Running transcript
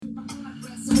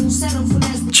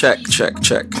Check.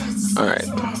 All right.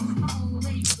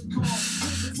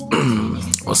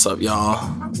 What's up,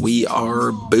 y'all? We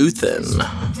are boothin'.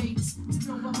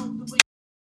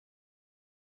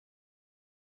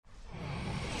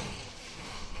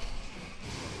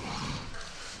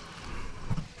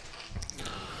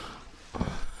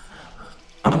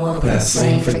 I'm well past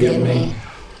saying forgive me.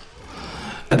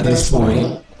 At this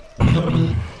point,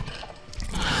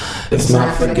 it's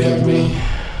not forgive me.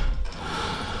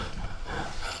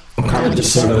 I'm kind of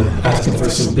just sort of asking for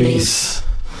some peace.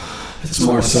 It's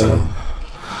more so,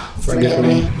 forgive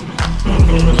me.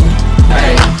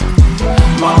 Hey,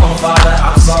 mama, father,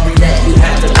 I'm sorry that you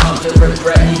had to come to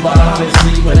regret me, but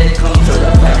honestly, when it comes to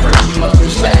the fact that you must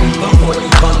respect me before you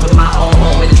come to my own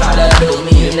home and try to build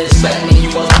me and expect me. You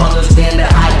must understand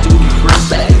that I do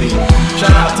respect me.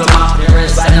 Shout out to my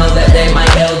parents, I know that they my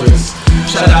elders.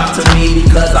 Shout out to me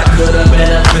because I could have been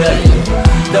a failure.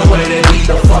 The way they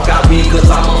beat the fuck out me cause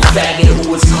I'm a faggot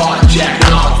who was caught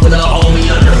jacking off with a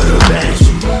homie under the bench.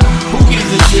 Who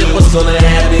gives a shit what's gonna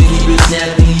happen? Keep it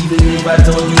snappy even if I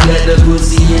told you that the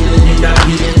pussy in the dick I'm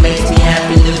getting makes me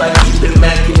happy. If I keep it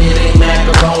mackin' it ain't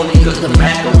macaroni cause the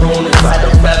macaroni inside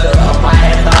the feather up I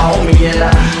had the homie and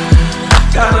I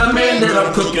got a man that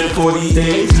I'm cooking for these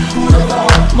days. Who the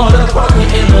fuck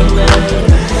motherfucking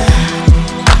internet?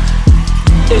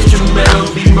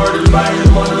 Instrumental be murdered by the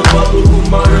motherfucker who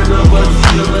murdered the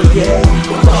pussy again.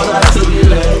 Who thought I took it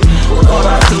late? Who thought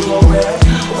I took a red?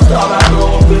 Who thought I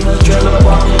go up in a trailer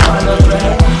park and find a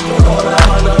track? Who thought I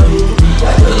find a dude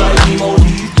that look like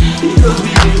emoji? Because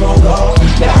we been on God,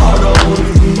 that hard over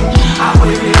me. I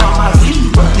wear it on my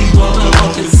sleeve, but these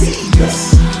motherfuckers see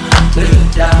us. Let it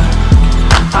die.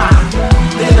 I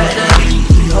live at the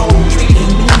easy hole,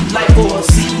 treating me like for a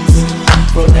season.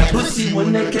 From that pussy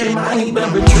when they came, I ain't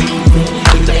been retrieving.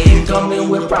 If they ain't coming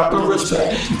with proper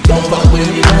respect, don't fuck with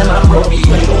me, man, I'm broke. You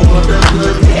ain't gon' want the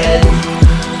good head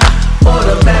or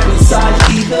the bad side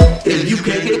either. If you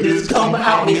can't get this come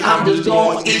out me, I'm just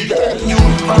gon' either. You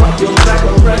fuck your back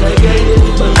or renegade in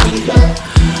the either.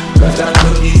 Cause got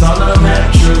cookies on the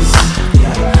mattress.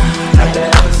 Yeah, had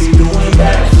that pussy doing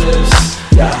backflips.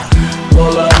 Yeah,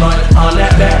 pull up on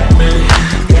that back, man.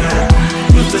 Yeah.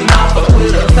 Used to not fuck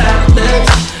with a fat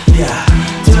bitch, yeah.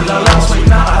 Till I lost weight,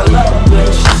 now I love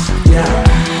bitches, yeah.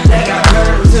 They got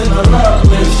curves in the love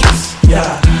mistress,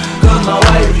 yeah. Cause my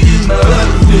wife is my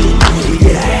husband,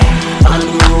 yeah. I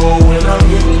knew roll when I'm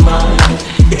getting mine,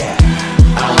 yeah.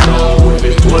 I don't know if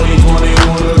it's 2021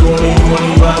 or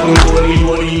 2025 or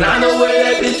 2029 or where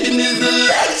that bitch in this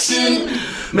election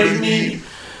make me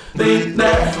think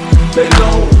that they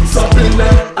know something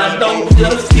that I don't.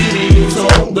 Just kidding, it's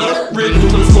on the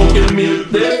rhythm of smoking milk.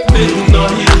 That thing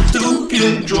not here to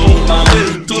control my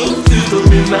mental system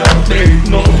is not there.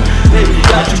 No, they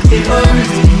got you in a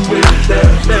reason you with that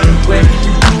way.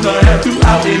 You do not have to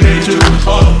out in nature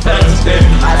or past that.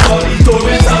 I saw these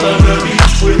tourists out on the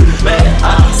beach with man.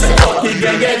 I say fuck it,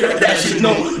 gang, that shit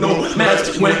no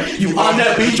mask when you on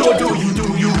that beach or do you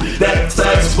that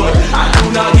sex, but I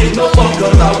do not get no fuck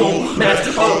cause I won't mess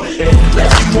up. Unless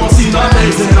you won't see my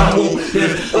face and I won't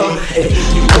lift up.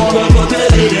 You wanna fuck that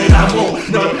lady and I won't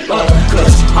nut up. Cause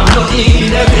I'm not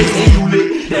eating that face and you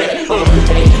lit that up.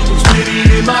 You spit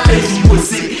it in my face, you was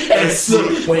sick as suck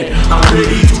when I'm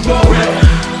ready to go rap.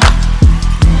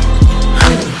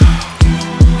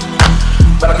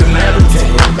 But I can never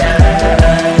take it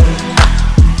back.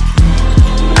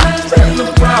 That's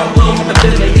the problem with the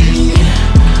lady.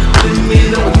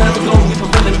 That was never gonna be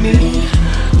preventing me.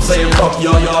 I'm saying fuck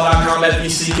y'all.com,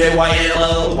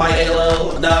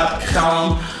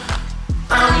 FBCKYLL.com.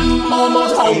 I'm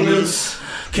almost homeless.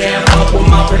 Can't fuck with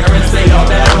my parents, they all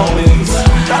bad homies.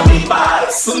 Got me buy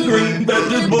some green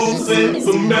vegetables and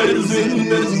some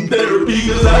medicine and some therapy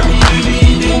cause I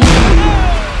need it.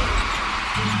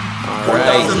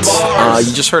 Alright,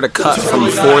 you just heard a cut from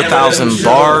 4,000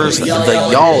 Bars, the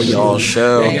Y'all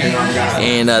Show,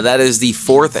 and that is the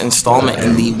fourth installment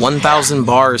in the 1,000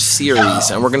 Bars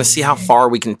series, and we're going to see how far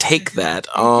we can take that.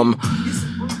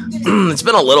 It's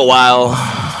been a little while,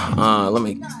 let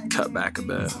me cut back a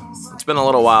bit. It's been a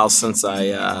little while since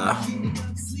I've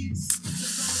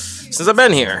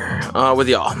been here with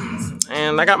y'all,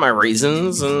 and I got my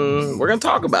reasons, and we're going to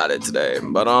talk about it today,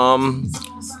 but I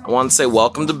want to say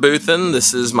welcome to Boothin'.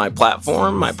 This is my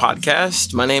platform, my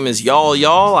podcast. My name is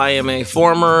Y'all. I am a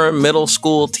former middle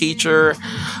school teacher.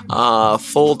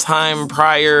 full-time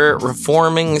prior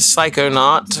reforming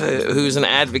psychonaut who's an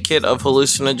advocate of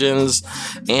hallucinogens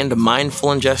and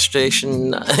mindful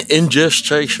ingestion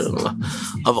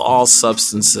of all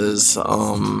substances,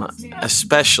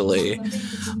 especially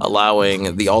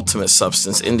allowing the ultimate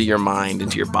substance into your mind,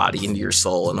 into your body, into your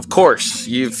soul. And of course,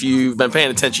 if you've been paying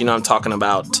attention, you know I'm talking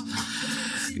about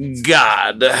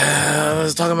God. I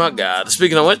was talking about God.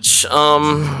 Speaking of which,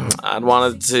 I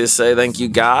wanted to say thank you,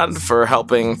 God, for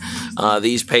helping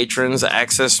these patrons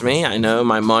access me. I know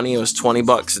my money was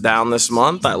 $20 down this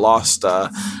month. I lost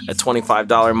a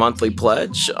 $25 monthly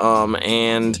pledge,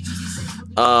 and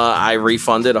I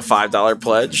refunded a $5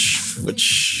 pledge,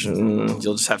 which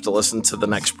you'll just have to listen to the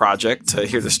next project to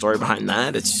hear the story behind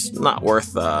that. It's not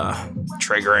worth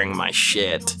triggering my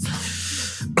shit.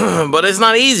 But it's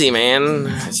not easy, man.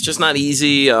 It's just not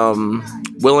easy. Trying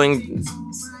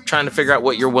to figure out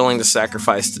what you're willing to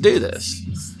sacrifice to do this.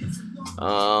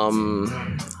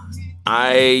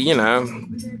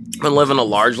 Been living a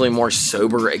largely more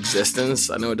sober existence.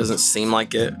 I know it doesn't seem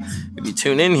like it if you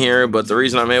tune in here, but the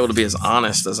reason I'm able to be as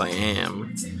honest as I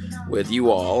am with you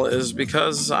all is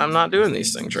because I'm not doing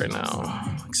these things right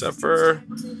now, except for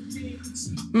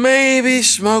maybe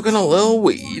smoking a little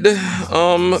weed.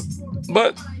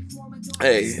 But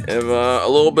hey, if a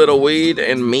little bit of weed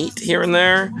and meat here and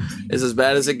there is as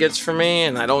bad as it gets for me,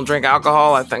 and I don't drink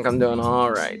alcohol, I think I'm doing all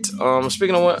right.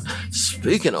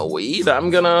 Speaking of weed, I'm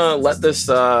gonna let this.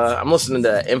 I'm listening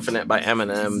to Infinite by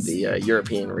Eminem, the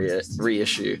European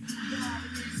reissue.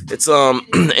 It's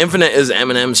Infinite is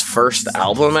Eminem's first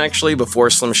album, actually, before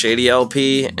Slim Shady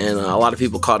LP, and a lot of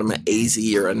people called him an AZ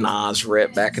or a Nas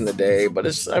rip back in the day, but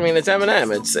it's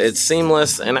Eminem. It's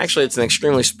seamless, and actually it's an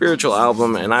extremely spiritual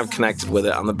album, and I've connected with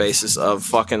it on the basis of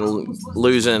fucking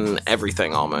losing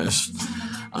everything almost.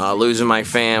 Losing my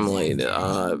family.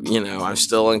 I'm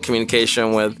still in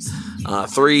communication with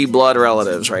 3 blood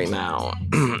relatives right now,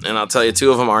 and I'll tell you,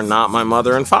 2 of them are not my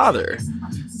mother and father.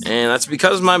 And that's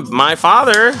because my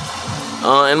father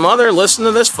and mother listen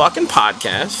to this fucking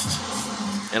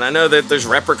podcast. And I know that there's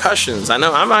repercussions. I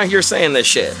know I'm out here saying this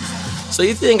shit. So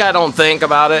you think I don't think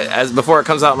about it as before it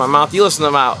comes out of my mouth? You listen to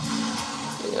about,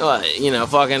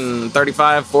 fucking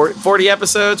 35, 40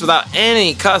 episodes without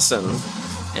any cussing.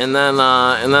 And then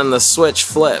the switch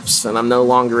flips. And I'm no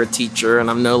longer a teacher.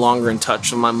 And I'm no longer in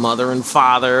touch with my mother and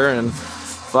father. And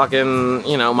fucking,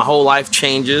 my whole life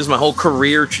changes. My whole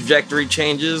career trajectory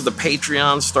changes. The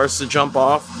Patreon starts to jump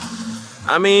off.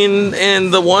 I mean,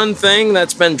 and the one thing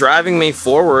that's been driving me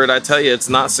forward, I tell you, it's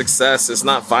not success, it's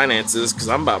not finances, because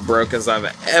I'm about broke as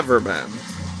I've ever been.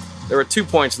 There were 2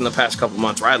 points in the past couple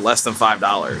months where I had less than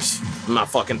 $5. My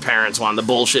fucking parents wanted to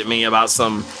bullshit me about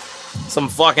some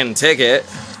fucking ticket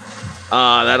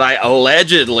that I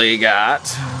allegedly got.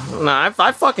 No,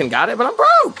 I fucking got it, but I'm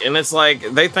broke. And it's like,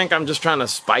 they think I'm just trying to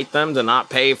spite them to not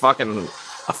pay fucking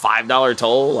a $5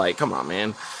 toll. Like, come on,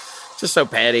 man. Just so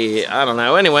petty. I don't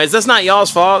know. Anyways, that's not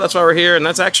y'all's fault. That's why we're here. And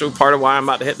that's actually part of why I'm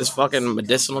about to hit this fucking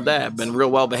medicinal dab. Been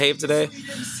real well behaved today.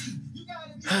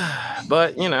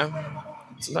 But,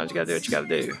 sometimes you gotta do what you gotta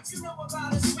do.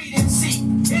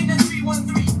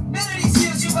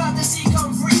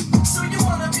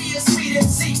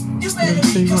 You better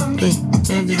become me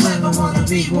if you ever wanna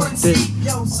be one.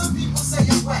 Yo, some people say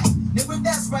I'm whack. If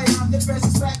that's right, I'm the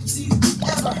best faculty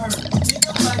ever heard. In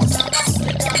your lifetime, I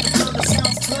swear God, the color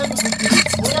sounds clever with me.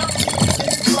 What I'm thinking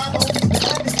is to fly over the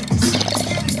evidence.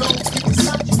 Here we go,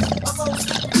 inside you. I'm always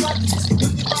thinking like this. You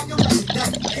can find your way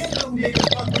back. Ain't no nigga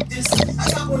fuck with this. I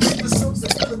got more niggas so to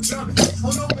fill a trumpet.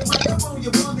 Hold on, my microphone,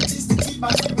 your woman just to keep my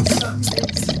lyrics stuck.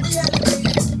 We had to wait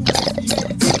until we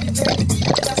meditated, let it be.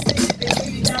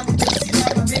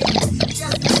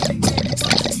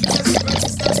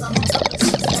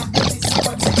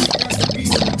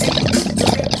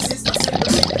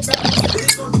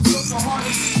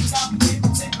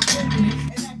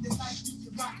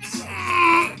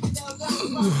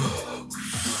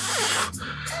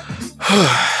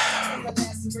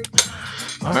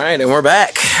 All right, and we're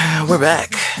back.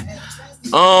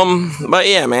 But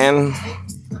yeah, man.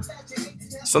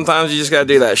 Sometimes you just gotta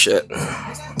do that shit.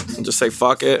 And just say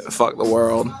fuck it, fuck the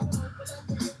world.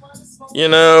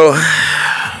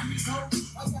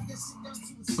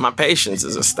 My patience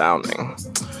is astounding.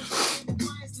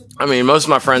 I mean, most of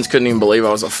my friends couldn't even believe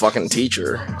I was a fucking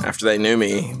teacher after they knew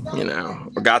me,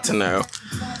 or got to know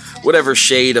whatever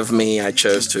shade of me I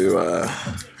chose to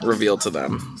reveal to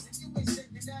them.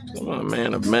 I'm a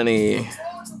man of many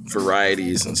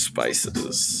varieties and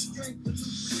spices.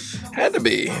 Had to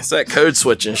be. It's that code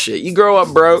switching shit. You grow up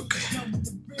broke,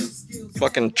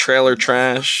 fucking trailer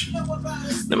trash.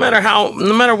 No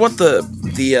matter what the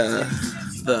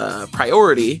the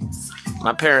priority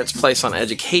my parents place on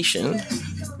education,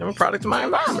 I'm a product of my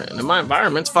environment. And my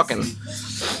environment's fucking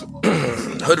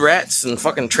hood rats and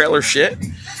fucking trailer shit.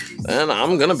 And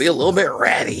I'm gonna be a little bit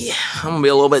ratty. I'm gonna be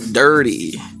a little bit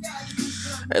dirty.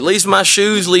 At least my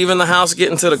shoes leaving the house,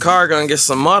 getting to the car, gonna get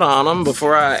some mud on them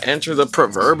before I enter the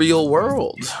proverbial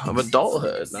world of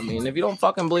adulthood. I mean, if you don't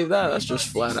fucking believe that, that's just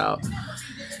flat out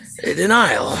a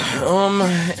denial.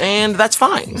 And that's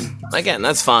fine. Again,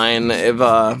 that's fine.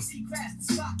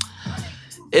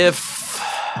 If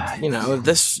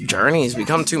this journey's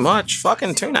become too much,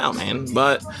 fucking tune out, man.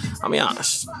 But I'll be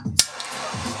honest,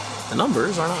 the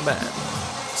numbers are not bad.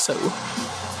 So,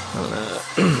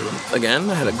 again,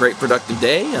 I had a great productive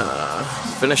day,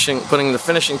 putting the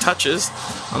finishing touches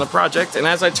on the project. And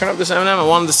as I turn up this Eminem, I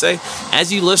wanted to say,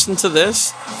 as you listen to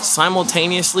this,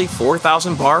 simultaneously,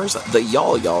 4,000 bars, the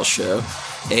Y'all Show,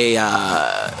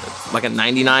 like a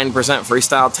 99%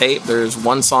 freestyle tape. There's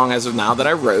one song as of now that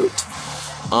I wrote.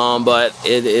 But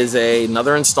it is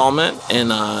another installment,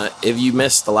 and if you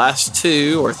missed the last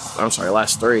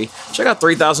last three, check out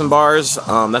 3,000 bars.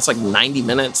 That's like 90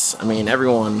 minutes. I mean,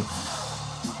 everyone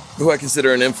who I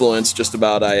consider an influence, just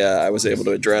about, I was able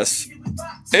to address.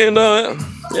 And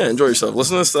enjoy yourself.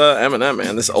 Listen to this Eminem,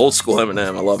 man. This old school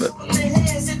Eminem. I love it.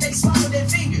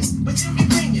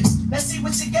 Let's see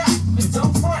what you got, but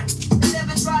don't front.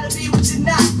 Never try to be what you're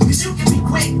not, cause you can be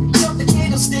quick. Jump the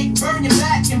candlestick, burn your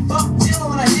back, and fuck chill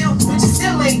on a hill, but you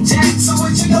still ain't jack. So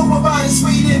what you know about a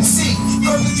sweet MC?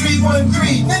 From the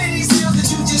 313, none of these skills that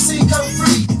you just see come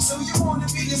free. So you wanna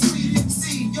be a sweet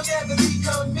MC, you'll never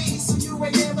become me. So you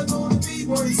ain't ever gonna be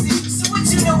one C. So what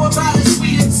you know about a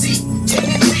sweet MC?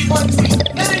 In the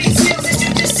 313, none of these skills that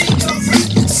you just see come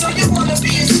free. So you wanna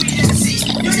be a sweet MC,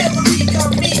 you'll never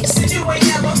become me. So you ain't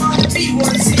ever gonna be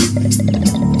one C.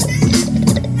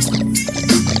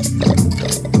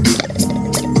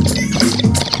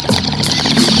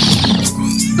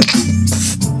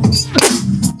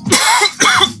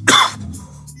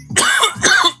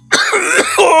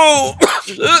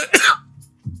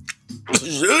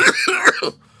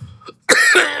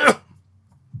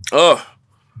 Oh,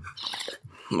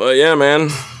 but yeah, man.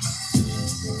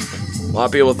 A lot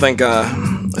of people think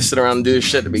I sit around and do this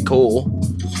shit to be cool.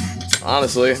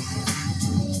 Honestly.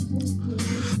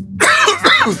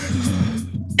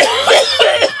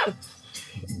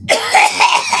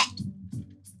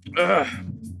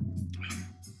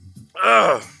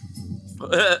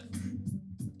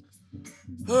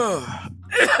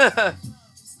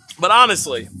 But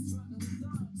honestly,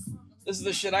 this is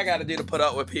the shit I gotta do to put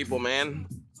up with people, man.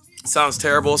 Sounds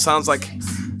terrible. Sounds like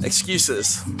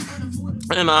excuses.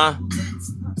 And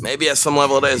maybe at some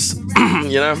level it is.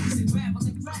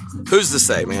 Who's to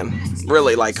say, man?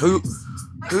 Really, like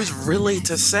who's really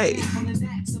to say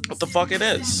what the fuck it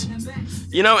is?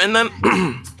 And then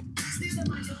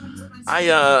I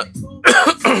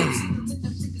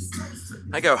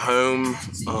go home.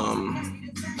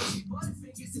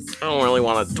 I don't really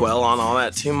want to dwell on all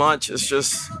that too much. It's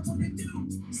just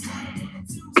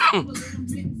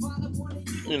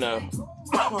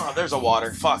oh, there's a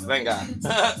water. Fuck, thank God.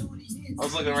 I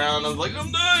was looking around, I was like,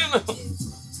 I'm dying.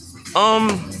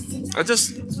 I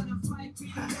just,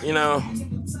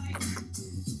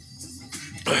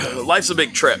 life's a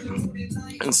big trip.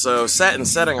 And so set and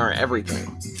setting are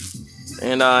everything.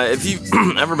 And if you've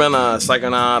ever been a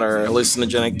psychonaut or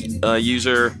hallucinogenic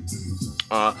user,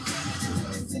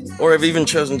 or have even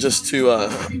chosen just to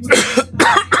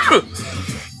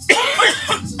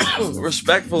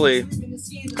respectfully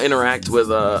interact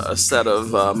with a set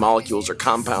of molecules or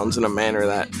compounds in a manner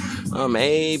that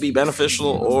may be beneficial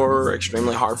or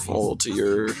extremely harmful to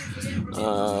your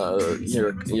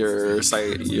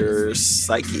psyche,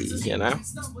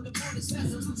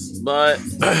 But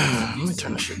let me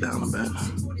turn the shit down a bit.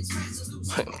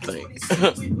 I don't think.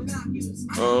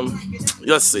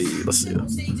 Let's see.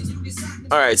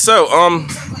 All right, so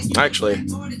actually,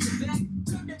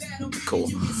 cool.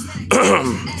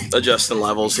 Adjusting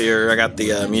levels here. I got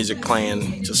the music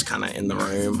playing just kind of in the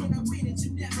room.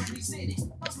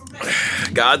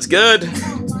 God's good.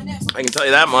 I can tell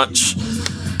you that much.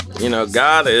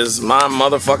 God is my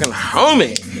motherfucking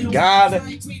homie. God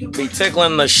be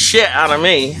tickling the shit out of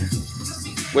me,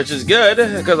 which is good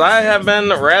because I have been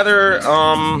rather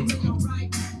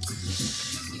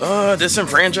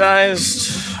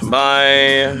disenfranchised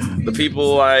by the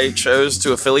people I chose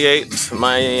to affiliate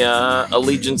my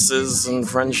allegiances and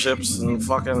friendships and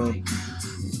fucking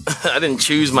I didn't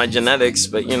choose my genetics,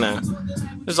 but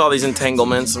there's all these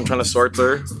entanglements I'm trying to sort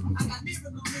through.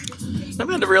 I've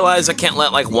had to realize I can't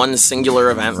let like one singular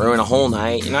event ruin a whole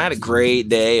night. I had a great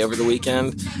day over the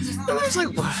weekend, and there's like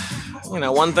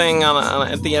one thing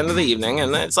at the end of the evening,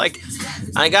 and it's like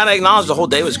I gotta acknowledge the whole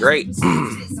day was great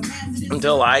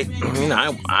until I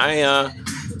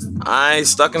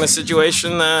stuck in a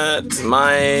situation that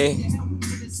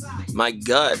my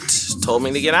gut told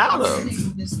me to get out of.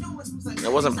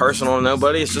 It wasn't personal to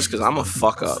nobody. It's just because I'm a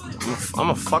fuck up. I'm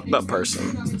a fucked up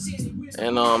person.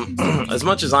 And as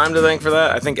much as I'm to thank for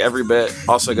that, I think every bit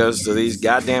also goes to these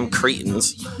goddamn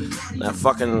cretins that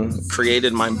fucking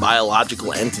created my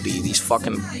biological entity. These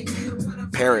fucking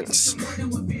parents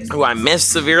who I miss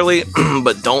severely,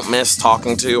 but don't miss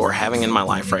talking to or having in my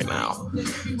life right now.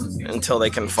 Until they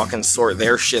can fucking sort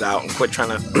their shit out and quit trying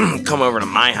to come over to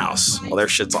my house while their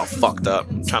shit's all fucked up.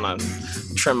 Trying to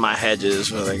trim my hedges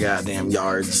with their goddamn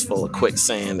yards full of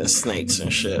quicksand and snakes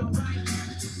and shit.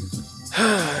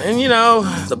 And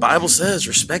the Bible says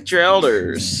respect your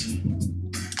elders.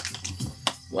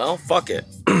 Well, fuck it.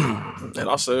 It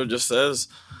also just says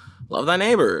love thy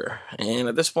neighbor. And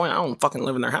at this point, I don't fucking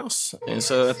live in their house. And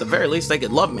so at the very least, they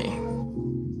could love me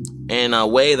in a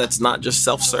way that's not just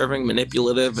self-serving,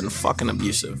 manipulative, and fucking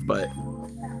abusive. But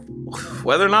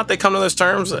whether or not they come to those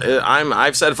terms,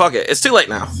 I've said fuck it. It's too late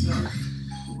now.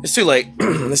 It's too late.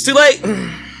 It's too late.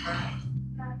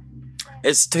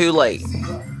 It's too late.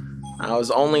 I was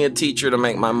only a teacher to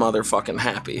make my mother fucking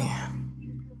happy.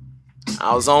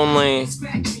 I was only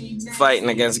fighting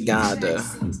against God to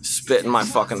spit in my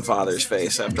fucking father's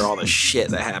face after all the shit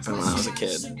that happened when I was a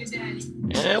kid.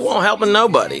 And it won't helping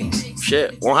nobody.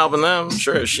 Shit won't helping them.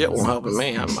 Sure as shit won't helping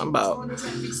me. I'm about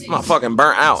fucking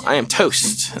burnt out. I am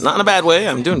toast. Not in a bad way.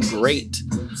 I'm doing great.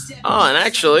 Oh, and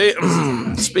actually,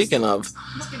 speaking of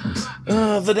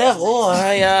the devil,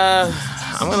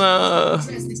 I'm gonna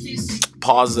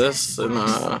pause this and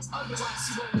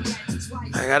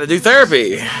I gotta do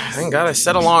therapy. Thank God I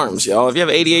set alarms, y'all. If you have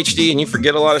ADHD and you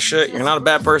forget a lot of shit, you're not a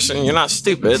bad person, you're not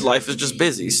stupid. Life is just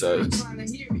busy, so.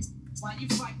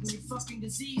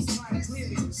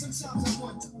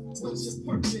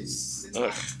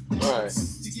 Alright.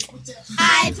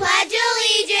 I pledge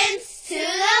allegiance to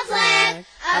the flag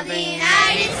of the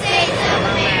United States of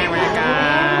America.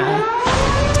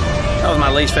 That was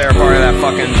my least favorite part of that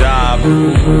fucking job.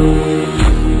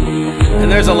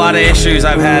 And there's a lot of issues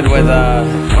I've had with,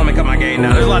 let me cut my gain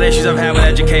down. There's a lot of issues I've had with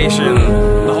education.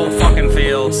 The whole fucking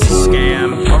field's a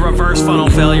scam. A reverse funnel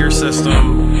failure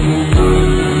system.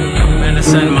 And to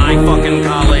send my fucking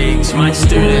colleagues, my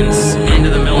students, into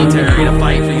the military to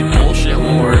fight for these bullshit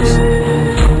wars.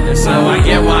 And so I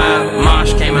get why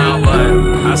Mosh came out, but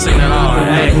I sing it all.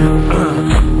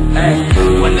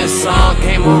 Hey, when this song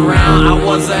came around, I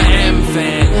was an M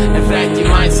fan. In fact, you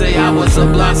might say I was a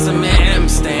blossoming M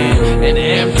stan. And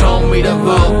M told me to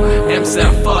vote. M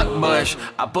said fuck Bush.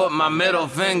 I put my middle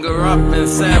finger up and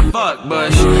said fuck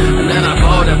Bush. And then I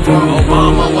voted for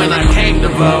Obama when I came to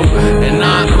vote. And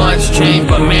not much changed,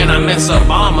 but man, I miss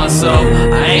Obama. So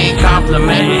I ain't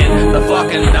complimenting the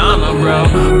fucking Donald, bro.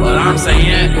 But I'm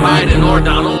saying Biden or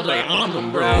Donald, they on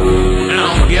them, bro.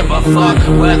 I don't give a fuck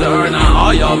whether or not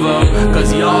all y'all vote.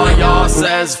 Cause y'all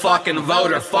says fucking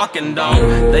vote or fucking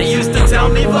don't. They used to tell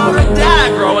me vote or die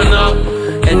growing up.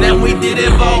 And then we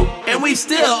didn't vote, and we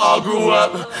still all grew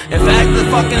up. In fact, the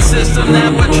fucking system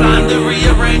that we're trying to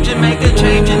rearrange and make a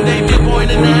change, and they be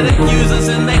pointing at accusers,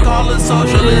 and they call us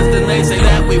socialists, and they say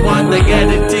that we want the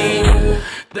guillotine.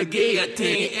 The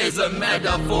guillotine is a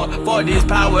metaphor for these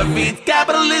power feeds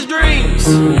capitalist dreams.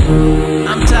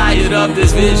 I'm tired of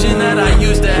this vision that I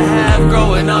used to have.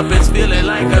 Growing up, it's feeling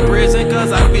like a prison,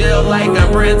 cause I feel like a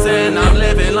prince and I'm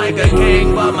living like a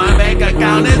king. But my bank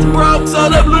account is broke, so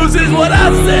the blues is what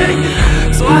I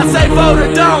sing. So I say vote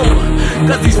or don't,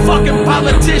 cause these fucking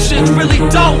politicians really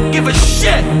don't give a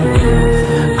shit.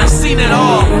 I've seen it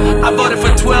all. I voted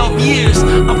for 12 years.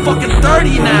 I'm fucking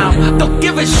 30 now. Don't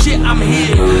give a shit, I'm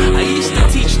here. I used to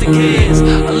teach the kids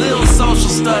a little social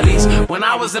studies when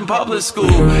I was in public school,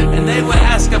 and they would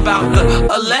ask about the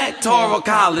electoral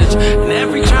college. And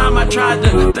every time I tried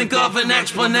to think of an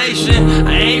explanation,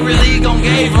 I ain't really gon'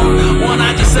 give them one.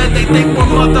 I just said they think we're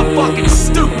motherfucking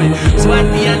stupid. So at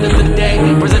the end of the day,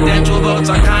 presidential votes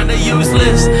are kinda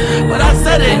useless. But I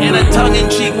said it in a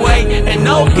tongue-in-cheek way, and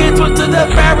no kids went to their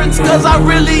parents, cause I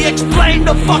really explained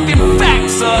the fucking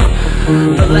facts of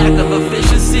the lack of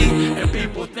efficiency. And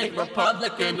people think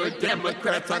Republican or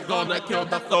Democrats are gonna kill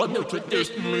the vote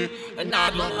traditionally, and I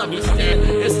don't understand.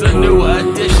 It's the new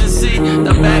addition. See,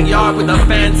 the backyard with the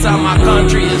fence on my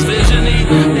country is visionary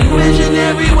and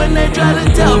visionary when they try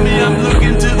to tell me I'm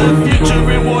looking to the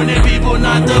future and warning people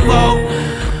not to vote.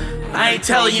 I ain't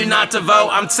telling you not to vote,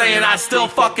 I'm saying I still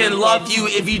fucking love you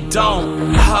if you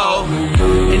don't, ho.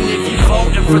 And if you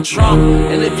voting for Trump,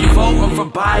 and if you voting for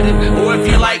Biden, or if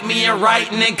you like me and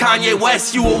writing and Kanye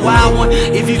West, you a wild one.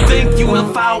 If you think you a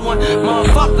foul one,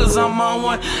 motherfuckers, I'm on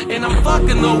one, and I'm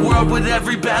fucking the world with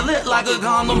every ballot like a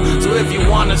condom. So if you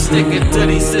wanna stick it to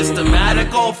these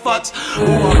systematic old fucks who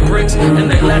are bricks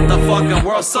and they let the fucking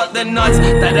world suck their nuts,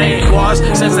 that they ain't washed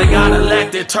since they got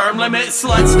elected, term limit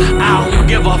sluts. I don't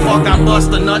give a fuck, I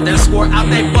bust a nut, then squirt out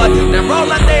they butt, then roll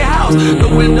at their house. The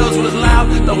windows was loud,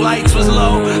 the lights was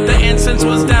low, the incense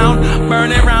was down,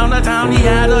 burning round the town. He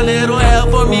had a little hell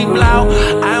for me blow.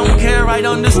 I don't care, I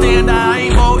understand, I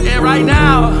ain't voting right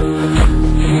now,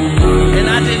 and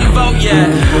I didn't vote yet.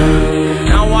 I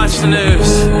don't watch the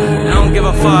news, I don't give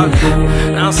a fuck,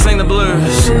 I don't sing the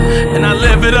blues, and I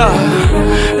live it up.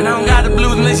 And I don't got the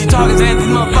blues unless you talking to these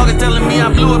motherfuckers telling me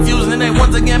I blew a fuse. And then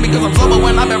once again, because I'm sober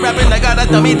when I've been rapping, they gotta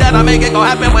tell me that I make it go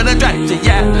happen with a track shit,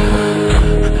 yeah.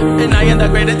 And I am the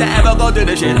greatest to ever go do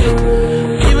this shit.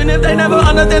 Even if they never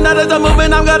understand that it's a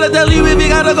movement, I'm gonna tell you, if you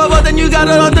gotta go vote, then you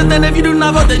gotta understand. If you do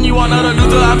not vote, then you want another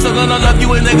loser. I'm still gonna love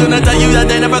you, and they're gonna tell you that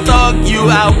they never thug you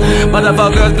out.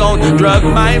 Motherfuckers gon' drug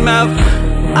my mouth.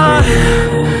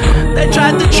 They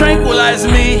tried to tranquilize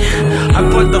me. I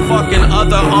put the fucking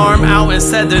other arm out and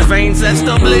said there's veins that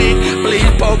still bleed. Please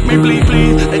poke me, please,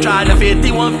 please. They tried to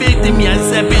 5150 me. I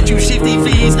said, bitch, you shifty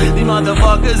fees. These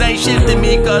motherfuckers ain't shifting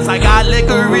me, cause I got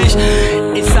licorice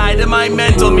inside of my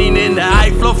mental, meaning that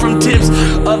I flow from tips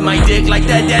of my dick like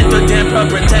that dental temper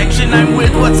protection. I'm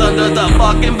with what's under the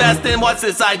fucking vest and what's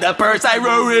inside the purse. I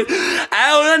wrote it,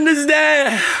 I don't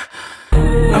understand.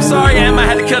 I'm sorry, Em, I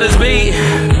had to cut his beat,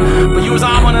 but you was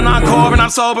on one and encore, and I'm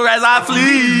sober as I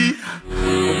flee,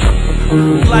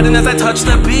 gliding as I touch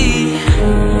the beat,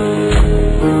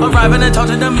 arriving and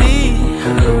talking to me,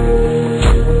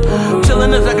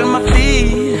 chilling and tucking my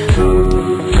feet,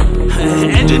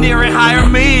 engineering hire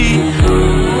me,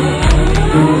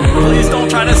 please don't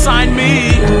try to sign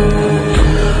me.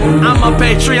 I'm a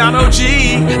Patreon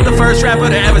OG, the first rapper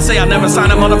to ever say I never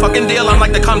signed a motherfucking deal. I'm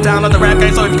like the come down of the rap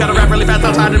game, so if you gotta rap really fast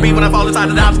outside the beat, when I fall inside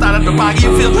the outside of the pocket,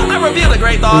 you feel I revealed a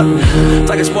great thought.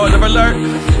 It's like a spoiler alert.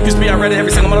 Used to be I read it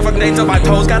every single motherfucking day till my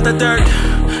toes got the dirt.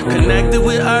 Connected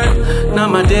with earth, now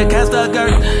my dick has the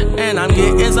girth, and I'm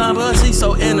getting some pussy,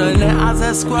 so internet I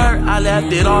said squirt. I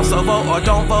left it off, so vote or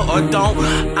don't vote or don't.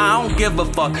 I don't give a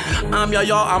fuck. I'm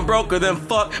y'all, I'm broker than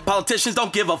fuck. Politicians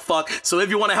don't give a fuck. So if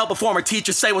you wanna help a former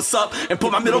teacher say what's up and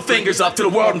put my middle fingers up to the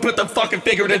world and put the fucking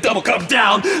finger in a double cup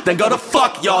down, then go to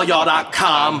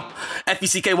fuckyall.com.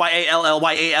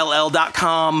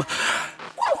 FUCKYALLYALL.com.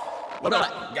 What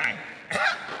up, gang?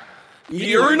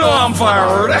 You know I'm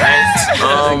fired.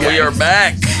 We are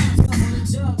back.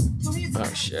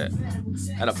 Oh shit.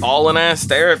 Had a ballin' ass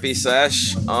therapy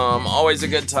sesh. Always a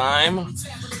good time.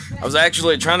 I was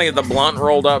actually trying to get the blunt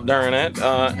rolled up during it,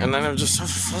 and then it was just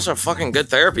such a fucking good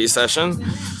therapy session.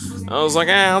 I was like,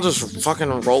 I'll just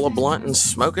fucking roll a blunt and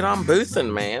smoke it on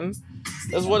boothin', man.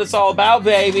 That's what it's all about,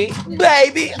 baby.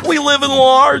 Baby, we live in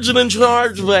large and in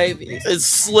charge, baby. It's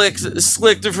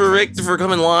Slickter for Richter for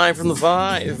coming live from the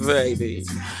 5, baby.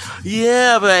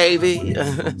 Yeah, baby.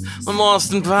 I'm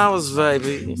Austin Powers,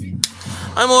 baby.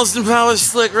 I'm Austin Powers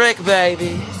Slick Rick,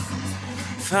 baby.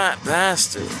 Fat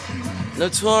bastard.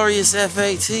 Notorious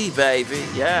FAT, baby.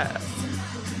 Yeah.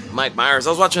 Mike Myers.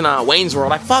 I was watching Wayne's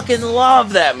World. I fucking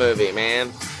love that movie,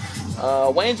 man.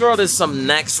 Wayne's World is some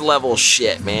next level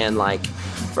shit, man. Like,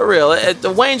 for real.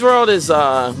 The Wayne's World is,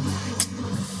 like,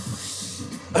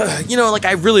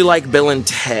 I really like Bill and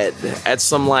Ted at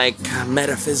some, like,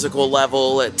 metaphysical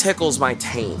level. It tickles my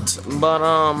taint. But,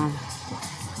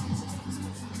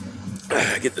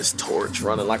 I get this torch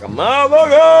running like a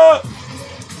motherfucker.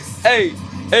 Hey.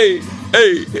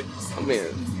 I mean,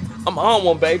 I'm on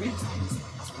one, baby.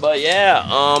 But yeah,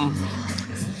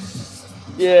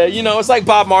 it's like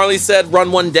Bob Marley said,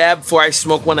 run one dab before I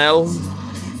smoke one L.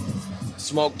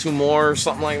 Smoke two more or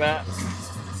something like that.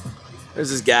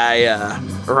 There's this guy,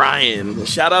 Ryan.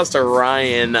 Shout outs to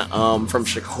Ryan from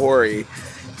Shikori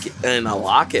in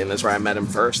Alakan. That's where I met him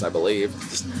first, I believe.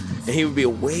 And he would be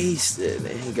wasted,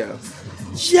 and he'd go,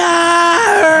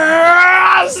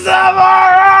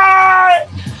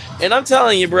 and I'm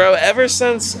telling you, bro, ever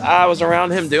since I was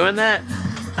around him doing that,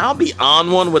 I'll be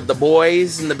on one with the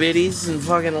boys and the biddies and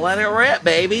fucking let it rip,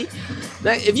 baby.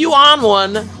 If you on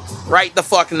one, right the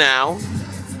fuck now.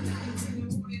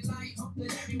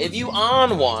 If you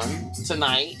on one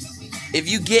tonight, if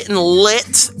you getting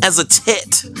lit as a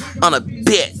tit on a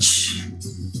bitch,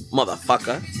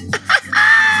 motherfucker.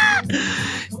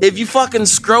 If you fucking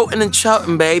scroting and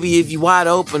choking, baby, if you wide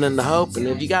open and the hoping,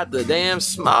 if you got the damn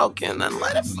smoking, then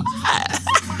let it fly.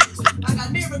 I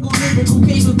got lyrical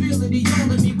capability,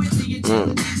 all of me with the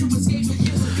agility to escape the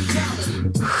utility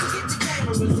reality. So get the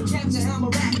cameras and capture how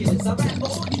miraculous. I rap for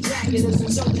all you Draculas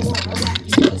and show you all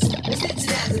miraculous. And pitch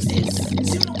it as it is,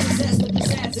 cause you don't possess the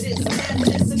pizzazz it is. Imagine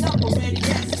this enough already as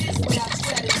it is without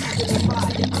strategy to the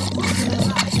fire. Cruising the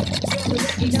line, fail to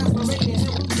recognize my rain and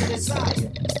rooted inside.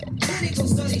 Critical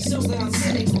studies show that I'm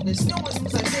cynical. There's no one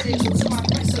who's identical to my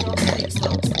personal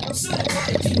flow. I'm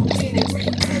certified people can't agree.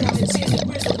 And I'm enchanted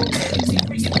with the vulgarity,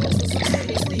 freaking close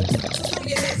spontaneously. So throw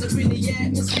your hands up in the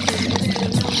atmosphere and let them know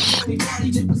the only party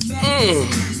that was back.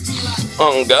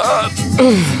 On God.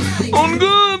 On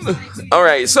God. All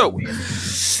right, so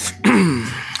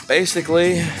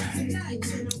basically,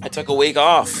 I took a week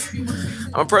off.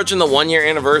 I'm approaching the 1 year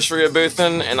anniversary of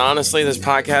Boothin, and honestly, this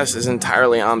podcast is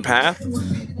entirely on path.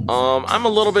 I'm a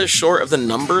little bit short of the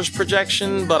numbers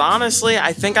projection, but honestly,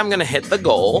 I think I'm gonna hit the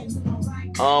goal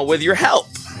with your help.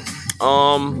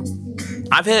 I'm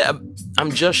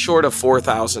just short of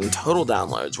 4,000 total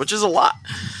downloads, which is a lot.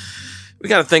 We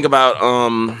got to think about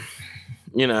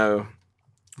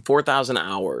 4,000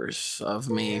 hours of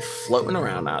me floating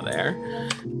around out there,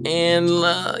 and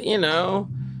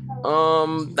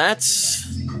that's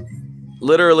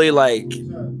literally like,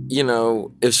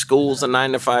 if school's a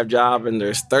 9-to-5 job and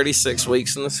there's 36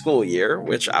 weeks in the school year,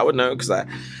 which I would know because I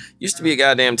used to be a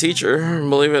goddamn teacher.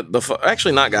 Believe it,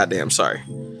 actually not goddamn, sorry.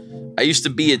 I used to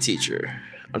be a teacher.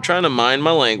 I'm trying to mind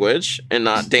my language and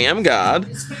not damn God.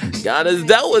 God has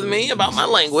dealt with me about my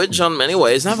language on many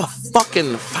ways. I have a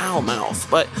fucking foul mouth,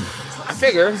 but I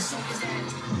figure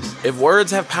if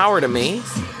words have power to me,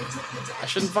 I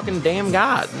shouldn't fucking damn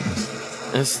God.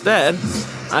 Instead,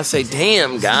 I say,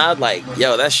 damn, God, like,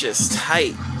 yo, that shit's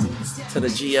tight to the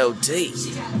G-O-D.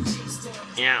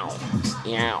 Meow.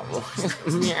 Meow.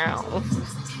 Meow.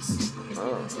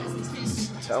 Oh,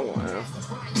 tell one.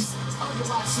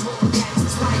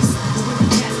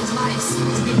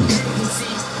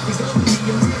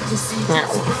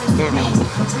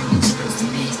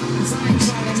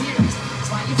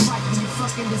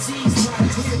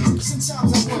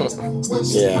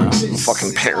 Yeah,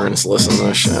 fucking parents listen to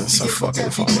this shit. It's so fucking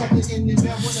funny.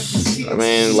 I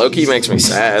mean, low-key makes me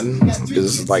sad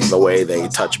because like the way they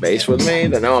touch base with me.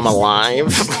 They know I'm alive.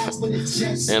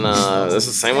 And this is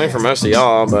the same way for most of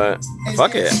y'all, but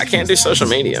fuck it. I can't do social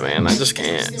media, man. I just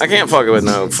can't. I can't fuck it with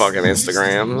no fucking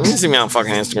Instagram. Let me see me on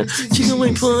fucking Instagram. Check out my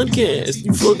podcast,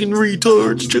 you fucking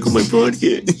retards. Check out my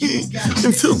podcast.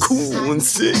 I'm so cool and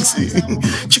sexy.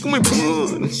 Check out my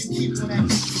pod.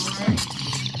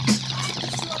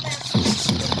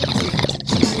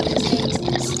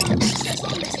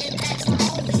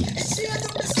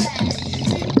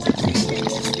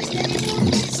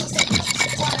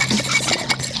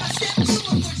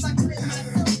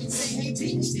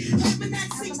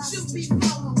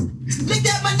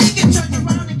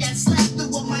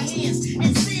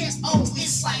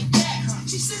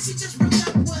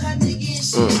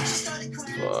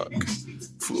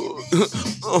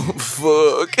 Oh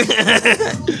fuck.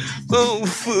 Oh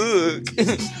fuck.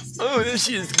 Oh, this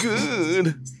shit's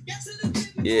good.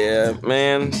 Yeah,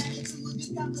 man.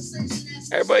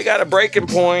 Everybody got a breaking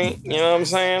point, you know what I'm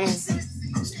saying?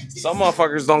 Some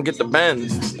motherfuckers don't get the bend.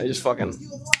 They just fucking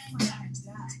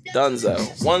dunzo.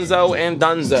 Onezo and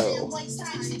dunzo.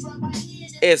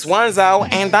 It's onezo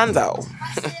and dunzo.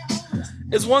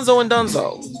 It's onezo and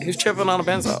dunzo. He's tripping on a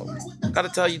benzo. Gotta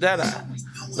tell you that I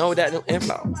know that new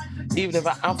inflow. Even if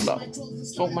I outflow,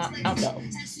 smoke my outflow.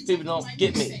 People don't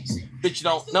get me, bitch, you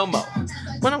don't know more.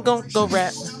 When I'm gonna go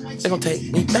rap, they gonna take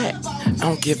me back. I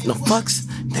don't give no fucks,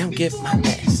 they don't give my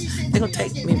ass. They gonna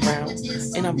take me round,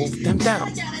 and I move them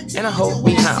down. And I hold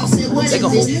me how. They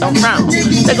gonna move them round.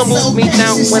 They gonna move me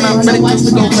down when I'm ready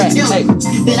to go rap. Hey.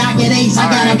 Then I get ace, I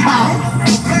got a power.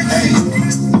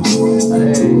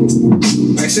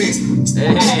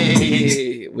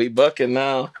 Hey, we bucking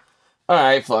now. All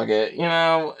right, fuck it. You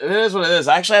know, it is what it is.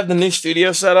 I actually have the new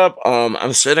studio set up.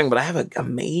 I'm sitting, but I have an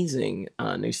amazing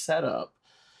new setup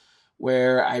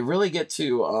where I really get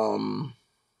to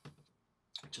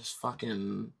just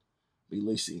fucking be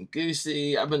loosey and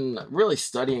goosey. I've been really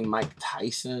studying Mike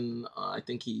Tyson. I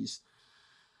think he's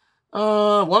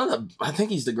I think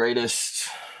he's the greatest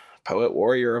poet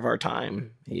warrior of our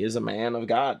time. He is a man of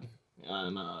God,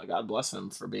 and God bless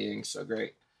him for being so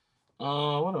great.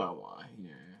 What do I want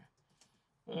here?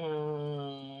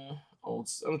 I'm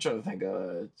trying to think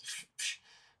of.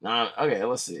 Okay,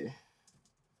 let's see.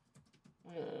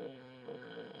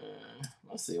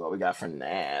 Let's see what we got for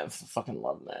Nav. I fucking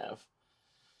love Nav.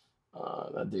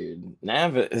 That dude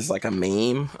Nav is like a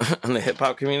meme in the hip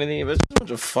hop community, but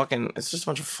it's just a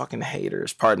bunch of fucking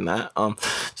haters. Pardon that.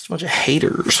 Just a bunch of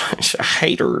haters,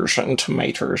 haters and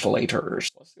tomatoes laters.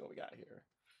 Let's see what we got here.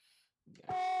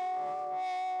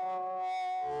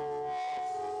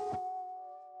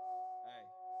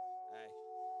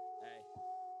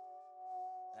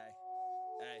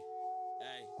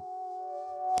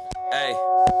 Hey.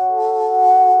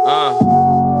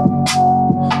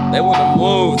 They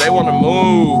wanna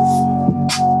move.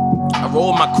 I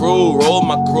roll my crew.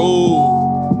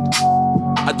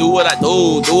 I do what I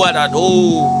do.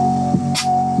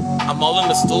 I'm all in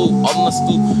the stool,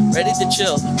 ready to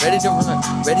chill, ready to run,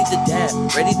 ready to dab,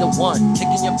 ready to one,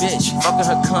 kicking your bitch, fucking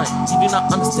her cunt. You do not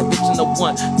understand, bitch, in the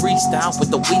one. Freestyle with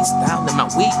the weed style, and my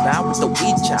weed bow with the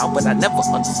weed child. But I never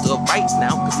understood right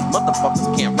now, cause these motherfuckers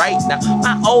can't write now.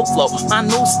 My old flow, my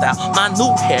new style, my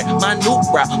new hair, my new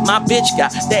brow. My bitch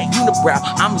got that unibrow.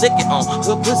 I'm licking on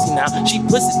her pussy now, she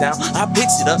pussy down, I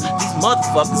picks it up. These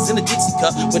motherfuckers in the Dixie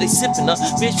cup, where they sipping up.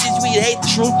 Bitch, we hate the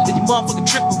shroom, and you motherfucking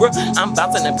tripping, bro. I'm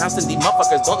bouncing and pouncing. These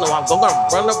motherfuckers don't know I'm gonna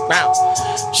run around,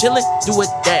 chillin', do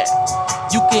it that.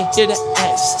 You can hear the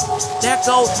ass. There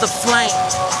goes the flame.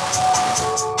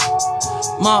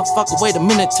 Motherfucker, wait a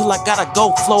minute till I gotta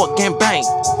go flow again, bang.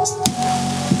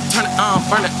 Turn it on,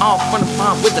 burn it off, run it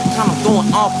on with the time I'm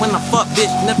going off. When I fuck,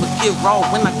 bitch, never get raw.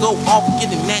 When I go off,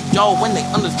 getting that jaw. When they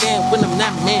understand, when I'm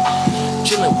that man,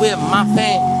 chillin' with my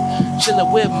fan.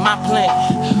 Chillin' with my plan.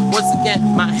 Once again,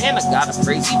 my hand I gotta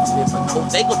praise. Even if I know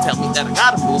they gon' tell me that I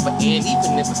gotta move. And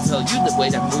even if I tell you the way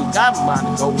that move got mine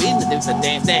to go. Even if it's a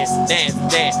dance.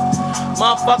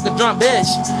 Motherfucker drunk bitch,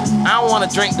 I don't wanna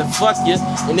drink to fuck you.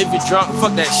 And if you're drunk,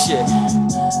 fuck that shit.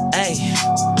 Hey,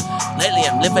 lately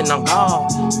I'm living on God.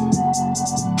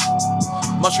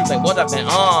 Mushrooms ain't what I've been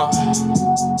on.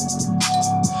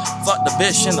 Fuck the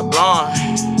bitch in the blonde.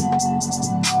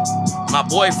 My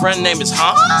boyfriend name is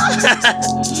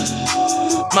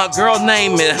My girl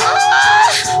name is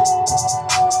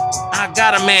I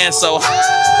got a man so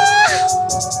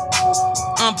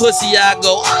I'm pussy I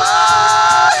go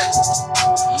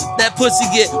that pussy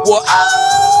get well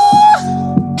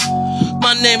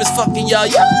my name is fucking y'all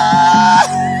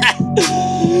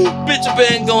bitch I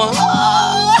been going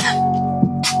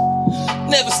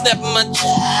never snapping my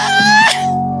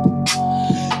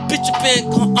bitch I been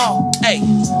going hey,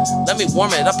 let me warm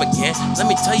it up again. Let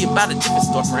me tell you about a different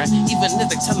store, friend. Even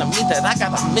if they're telling me that I got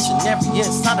a missionary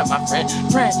inside of my friend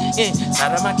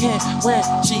inside of my can. When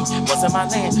she was in my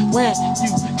land, when you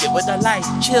get with the light,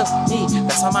 chill me,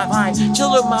 that's on my vibe.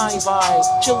 Chill with my vibe,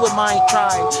 chill with my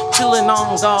tribe, chilling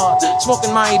on God,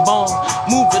 smoking my bone,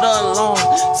 move it along,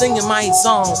 singing my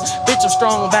song. Bitch, I'm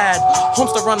strong, bad,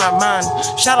 homes to run our mind.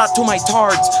 Shout out to my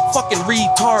tards, fucking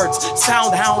retards,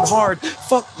 soundhound hard.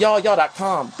 Fuck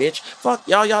y'all.com, bitch. Fuck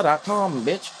y'all.com,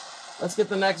 bitch. Let's get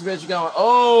the next bitch going.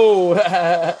 Oh,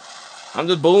 I'm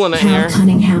just bullying it here. Cal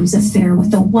Cunningham's affair with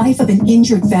the wife of an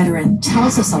injured veteran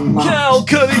tells us a lot. Cal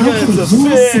Cunningham's affair. How could a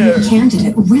U.S. Senate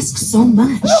candidate risk so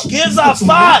much? Who gives a it's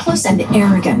fuck? Reckless and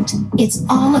arrogant. It's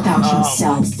all about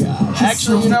himself.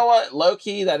 Actually, you know what? Low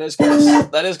key, that is kind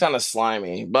of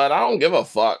slimy. But I don't give a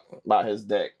fuck about his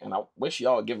dick, and I wish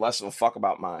y'all would give less of a fuck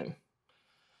about mine.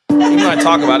 Even though I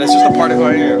talk about it, it's just a part of who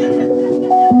I am.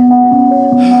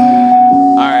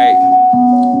 Alright.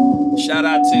 Shout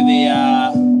out to the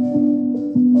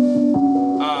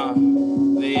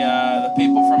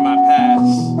people from my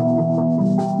past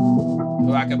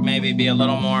who I could maybe be a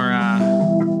little more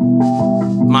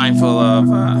mindful of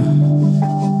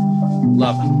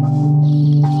loving.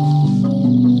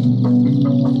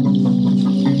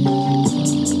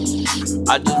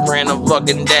 I just ran a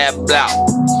fucking dab blouse.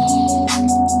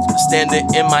 Standing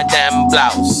in my damn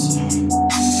blouse.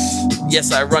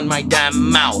 Yes, I run my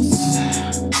damn mouth.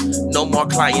 No more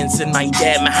clients in my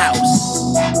damn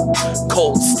house.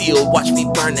 Cold steel, watch me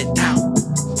burn it down.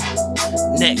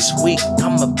 Next week,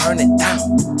 I'ma burn it down.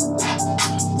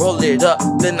 Roll it up,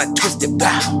 then I twist it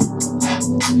down.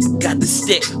 Got the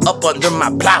stick up under my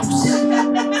blouse.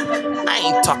 I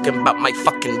ain't talking about my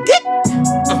fucking dick.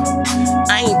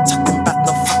 I ain't talking about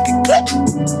no fucking clip.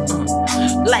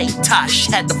 Like Tosh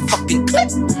had the fucking clip.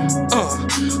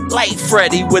 Like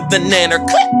Freddy with the nanner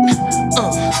clip.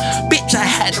 Bitch, I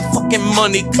had the fucking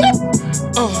money clip.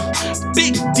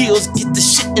 Big deals, get the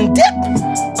shit in depth.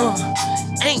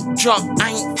 Ain't drunk,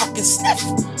 I ain't fucking sniff.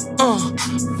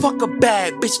 Fuck a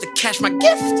bag, bitch, to cash my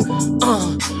gift.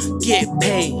 Get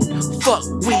paid, fuck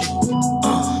weed.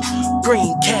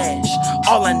 Green cash,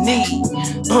 all I need.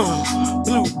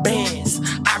 Blue bands,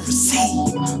 I receive.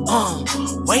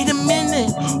 Wait a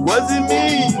minute, was it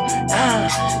me?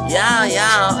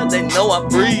 Yeah, they know I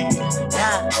breathe.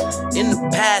 Yeah, in the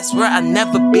past where I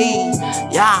never be.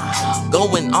 Yeah,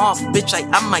 going off, bitch, like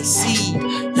I'm my seed.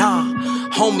 Yeah,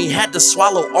 homie had to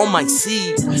swallow all my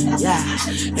seed. Yeah,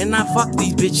 and I fuck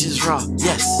these bitches raw.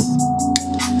 Yes.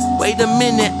 Wait a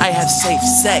minute, I have safe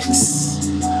sex.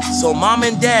 So mom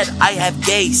and dad, I have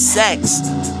gay sex.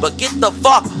 But get the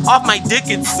fuck off my dick,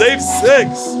 it's safe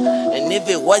sex. And if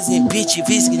it wasn't, bitch, if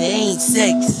it ain't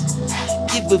sex,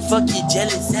 give a fuck, you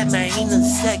jealous at my anal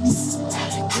sex.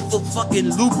 Give a fucking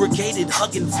lubricated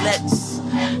hug and flex.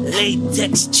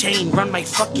 Latex chain round my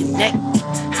fucking neck.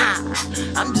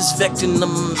 I'm just vecting the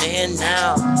man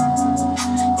now.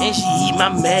 And she eat my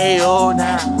mayo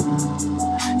now.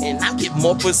 And I get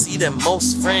more pussy than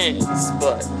most friends,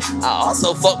 but I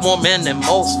also fuck more men than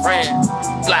most friends.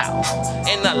 Blah.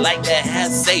 And I like to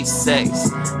have safe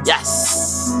sex. Yes.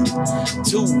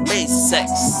 Two-way sex.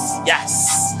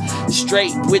 Yes.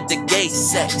 Straight with the gay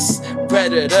sex.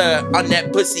 Predator on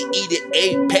that pussy, eat it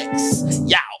apex.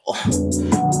 Yow.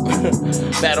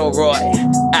 Battle Roy.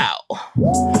 Ow.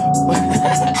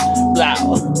 Blah.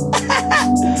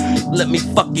 Let me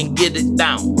fucking get it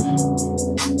down.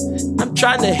 I'm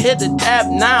trying to hit a dab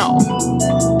now.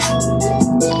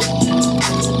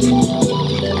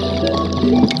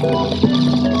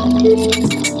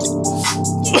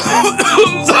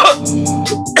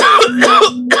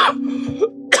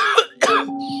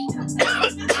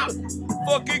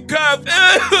 Fucking cough.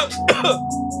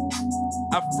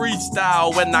 I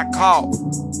freestyle when I cough.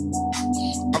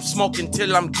 I'm smoking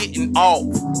till I'm getting off.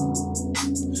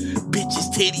 Bitches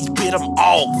titties bit them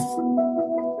off.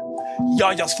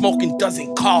 Y'all smoking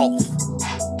doesn't cough.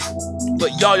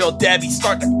 But y'all dabby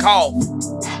start to cough.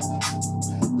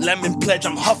 Lemon pledge,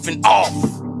 I'm huffing off.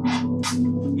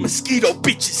 Mosquito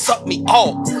bitches suck me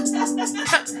off.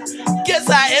 Guess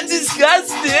I am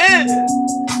disgusted.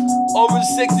 Over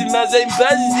 60 miles ain't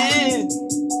buzzing.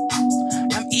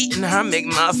 I'm eating her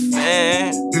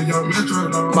McMuffin.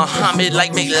 Muhammad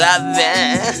like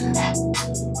McLovin.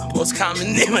 Most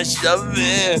common name I shove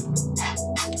in.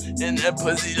 And that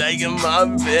pussy like in my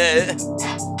bed.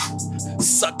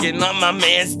 Sucking on my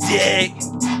man's dick.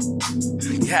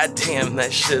 God damn,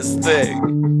 that shit's thick.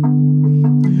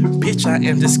 Bitch, I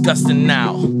am disgusting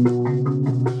now.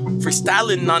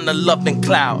 Freestyling on the loving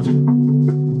cloud.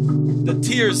 The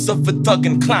tears of a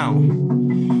thuggin' clown.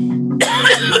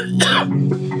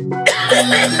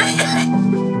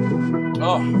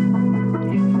 Oh.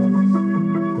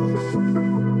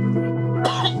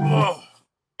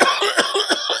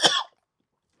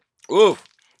 Ooh.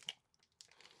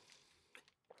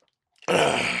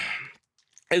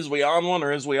 Is we on one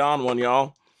or is we on one,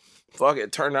 y'all? Fuck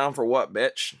it, turn down for what,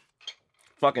 bitch?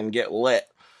 Fucking get lit.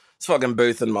 It's fucking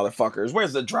boothing, motherfuckers.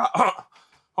 Where's the drop?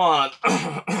 Hold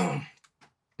on.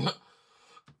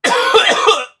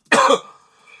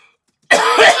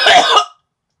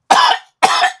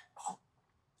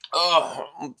 Oh,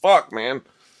 fuck, man.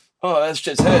 Oh, that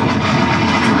shit's hitting.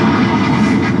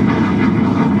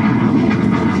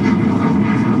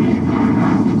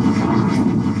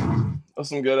 That's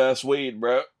some good ass weed,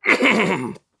 bro.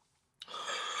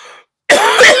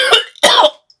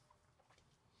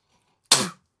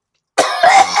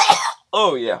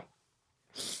 Oh, yeah.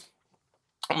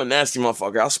 I'm a nasty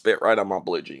motherfucker. I'll spit right on my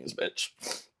blue jeans, bitch.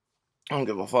 I don't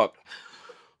give a fuck.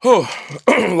 Oh,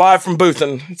 live from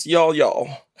Boothin'. It's y'all.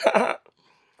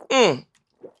 And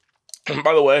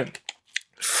by the way,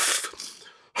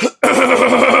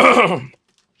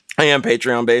 I am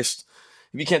Patreon based.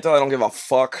 If you can't tell, I don't give a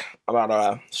fuck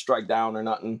about strike down or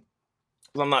nothing.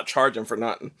 Because I'm not charging for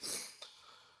nothing.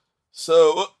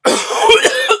 So,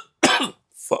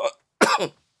 fuck.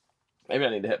 Maybe I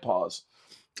need to hit pause.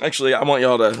 Actually, I want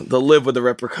y'all to live with the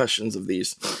repercussions of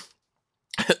these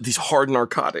hard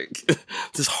narcotic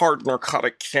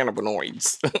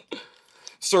cannabinoids.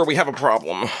 Sir, we have a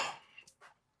problem.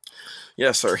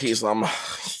 Yes, sir, he's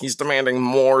demanding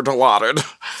more Dilaudid.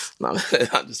 No,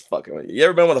 I'm just fucking with you. You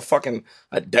ever been with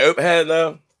a dope head,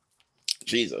 though?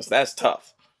 Jesus, that's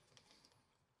tough.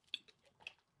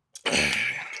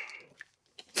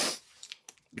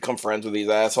 Become friends with these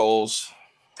assholes.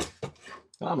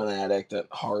 I'm an addict at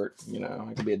heart, you know.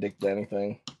 I could be addicted to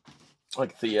anything.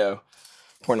 Like Theo.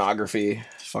 Pornography,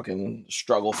 fucking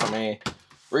struggle for me.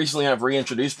 Recently, I've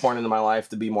reintroduced porn into my life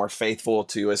to be more faithful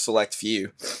to a select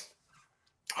few.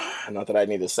 Not that I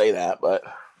need to say that, but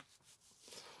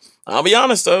I'll be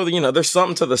honest, though, you know, there's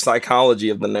something to the psychology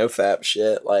of the nofap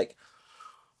shit. Like,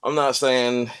 I'm not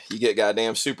saying you get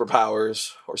goddamn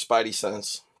superpowers or spidey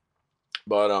sense,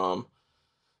 but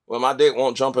when my dick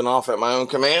won't jumping off at my own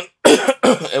command,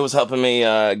 it was helping me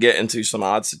get into some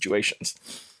odd situations.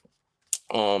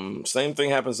 Same thing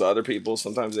happens to other people.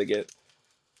 Sometimes they get.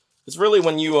 It's really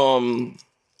when you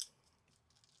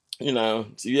you know,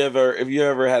 so if you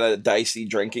ever had a dicey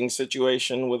drinking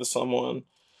situation with someone,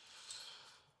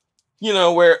 you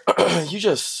know, where you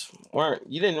just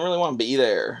you didn't really want to be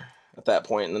there at that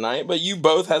point in the night, but you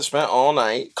both had spent all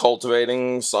night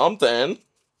cultivating something,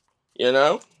 you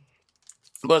know,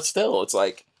 but still, it's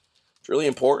like, it's really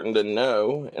important to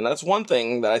know. And that's one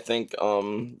thing that I think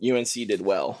UNC did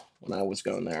well when I was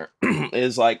going there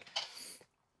is like,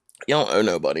 you don't owe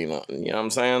nobody nothing. You know what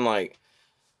I'm saying? Like,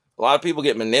 a lot of people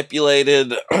get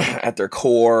manipulated at their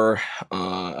core,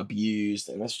 abused.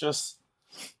 And it's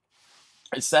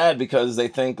sad because they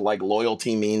think like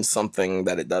loyalty means something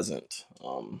that it doesn't.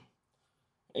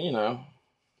 You know,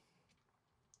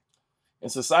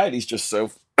 and society's just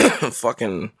so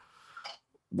fucking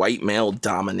white male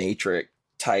dominatrix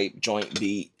type, joint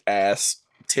beat ass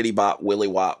titty bop willy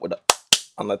wop with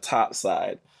on the top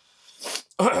side.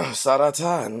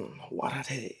 Sarata and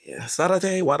warate.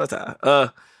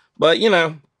 But you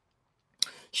know,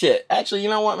 shit. Actually, you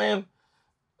know what, man?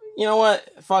 You know what?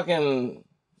 Fucking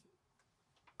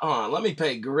let me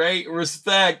pay great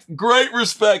respect.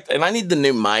 And I need the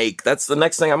new mic. That's the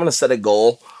next thing. I'm gonna set a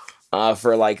goal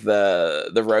for like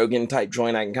the Rogan type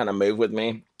joint. I can kind of move with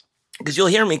me. Because you'll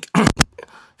hear me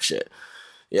shit.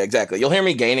 Yeah, exactly. You'll hear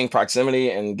me gaining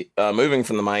proximity and moving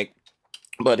from the mic.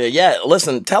 But yeah,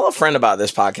 listen, tell a friend about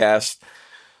this podcast.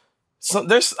 So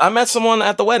I met someone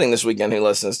at the wedding this weekend who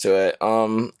listens to it.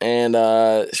 And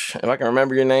if I can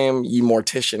remember your name, you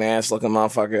mortician ass looking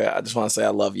motherfucker, I just want to say I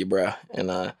love you, bruh.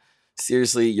 And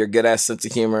seriously, your good ass sense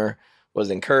of humor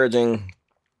was encouraging,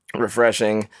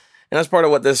 refreshing, and that's part of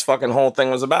what this fucking whole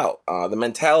thing was about. The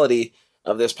mentality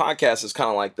of this podcast is kind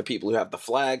of like the people who have the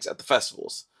flags at the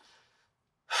festivals.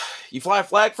 You fly a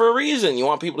flag for a reason. You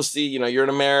want people to see, you know, you're an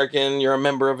American, you're a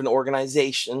member of an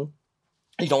organization.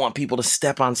 You don't want people to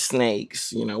step on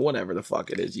snakes, you know, whatever the fuck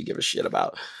it is you give a shit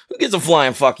about. Who gives a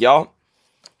flying fuck, y'all?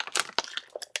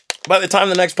 By the time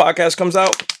the next podcast comes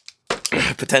out,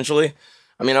 potentially,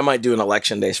 I mean, I might do an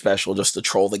election day special just to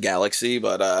troll the galaxy,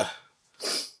 but,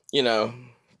 you know,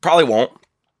 probably won't.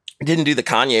 Didn't do the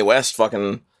Kanye West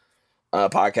fucking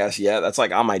podcast yet. That's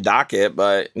like on my docket,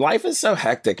 but life is so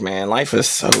hectic, man. Life is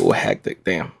so hectic.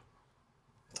 Damn.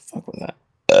 What the fuck was that?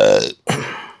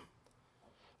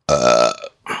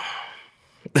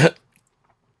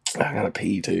 I gotta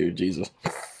pee too, Jesus.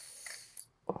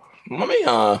 Let me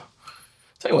tell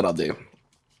you what I'll do.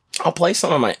 I'll play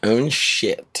some of my own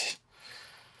shit.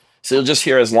 So you'll just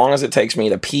hear as long as it takes me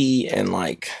to pee and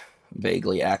like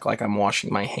vaguely act like I'm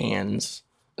washing my hands.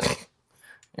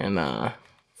 And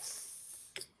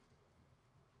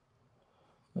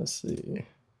let's see.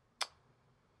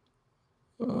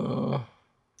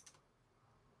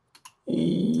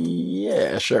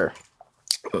 Yeah, sure.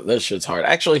 This shit's hard.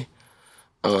 Actually,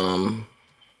 you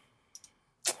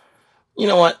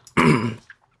know what? I'm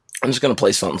just gonna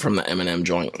play something from the Eminem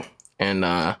joint, and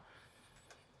it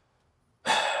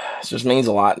just means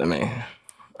a lot to me.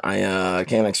 I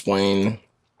can't explain.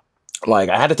 Like,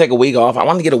 I had to take a week off. I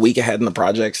wanted to get a week ahead in the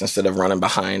projects instead of running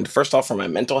behind. First off, for my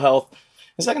mental health,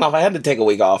 and second off, I had to take a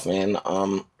week off, man.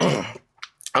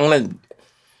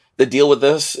 The deal with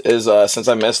this is, since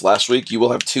I missed last week, you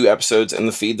will have 2 episodes in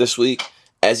the feed this week.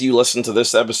 As you listen to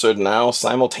this episode now,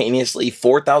 simultaneously,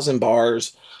 4,000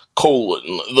 bars,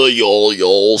 the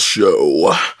Y'all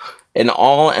Show. An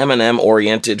all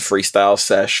Eminem-oriented freestyle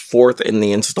sesh, 4th in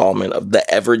the installment of the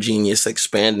ever-genius,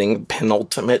 expanding,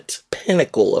 penultimate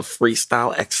pinnacle of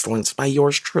freestyle excellence by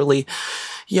yours truly,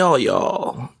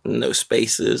 Y'all. No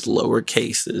spaces, lower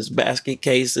cases, basket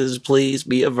cases, please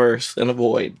be averse and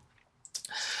avoid.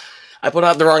 I put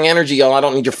out the wrong energy, y'all. I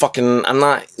don't need your fucking... I'm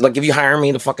not... Like, if you hire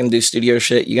me to fucking do studio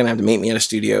shit, you're gonna have to meet me at a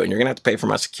studio, and you're gonna have to pay for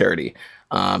my security.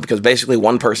 Because basically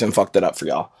one person fucked it up for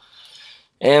y'all.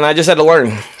 And I just had to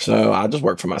learn. So I just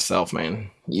work for myself, man.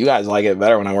 You guys like it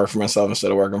better when I work for myself instead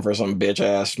of working for some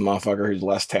bitch-ass motherfucker who's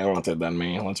less talented than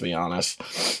me. Let's be honest.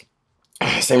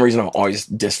 Same reason I've always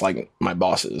disliked my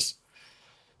bosses.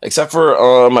 Except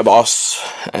for my boss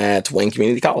at Wayne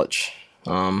Community College.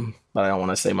 But I don't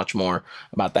want to say much more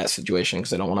about that situation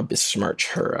because I don't want to besmirch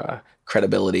her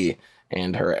credibility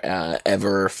and her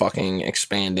ever fucking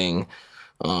expanding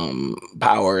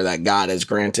power that God has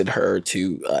granted her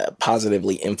to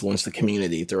positively influence the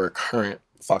community through her current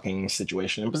fucking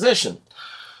situation and position.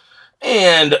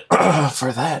 And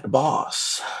for that,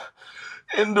 boss.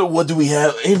 And what do we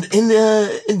have?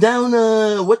 And down,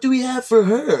 what do we have for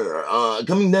her?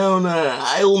 Coming down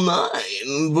aisle 9.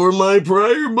 waiting for my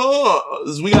prior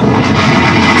boss. We got.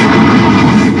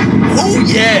 Oh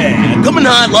yeah, coming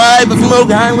hot live from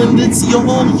Oak Island. It's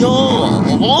y'all.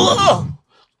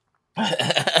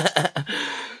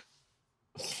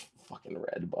 Fucking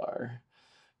Red Bar.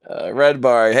 Red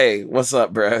Bar. Hey, what's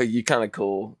up, bro? You kind of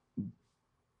cool,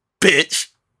 bitch.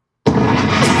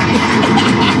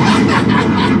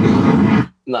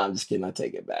 No, I'm just kidding. I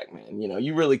take it back, man. You know,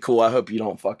 you really cool. I hope you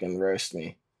don't fucking roast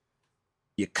me,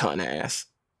 you cunt ass.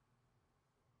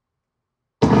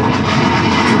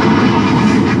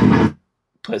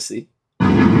 Pussy.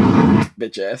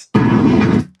 Bitch ass.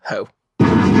 Ho.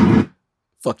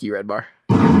 Fuck you, Red Bar.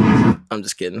 I'm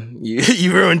just kidding.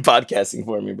 You ruined podcasting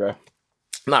for me, bro.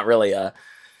 Not really. If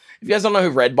you guys don't know who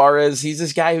Red Bar is, he's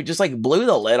this guy who just like blew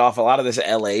the lid off a lot of this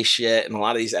LA shit and a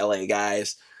lot of these LA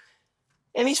guys.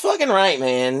 And he's fucking right,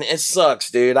 man. It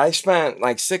sucks, dude. I spent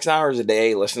like 6 hours a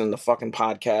day listening to fucking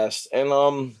podcasts,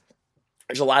 and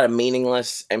there's a lot of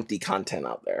meaningless, empty content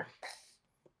out there.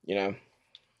 You know,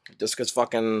 just because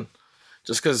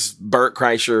Bert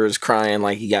Kreischer is crying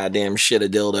like he goddamn shit a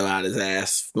dildo out his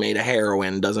ass made of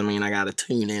heroin doesn't mean I gotta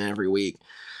tune in every week.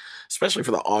 Especially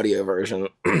for the audio version.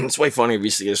 It's way funnier if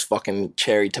you see this fucking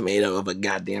cherry tomato of a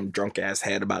goddamn drunk ass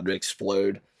head about to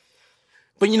explode.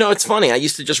 But you know, it's funny. I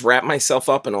used to just wrap myself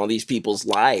up in all these people's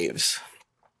lives.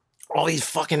 All these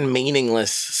fucking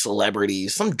meaningless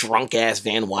celebrities. Some drunk ass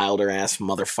Van Wilder ass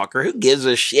motherfucker. Who gives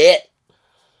a shit?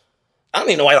 I don't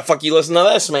even know why the fuck you listen to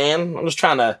this, man. I'm just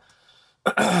trying to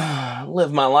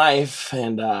live my life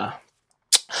and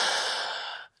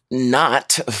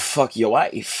not fuck your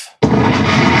wife.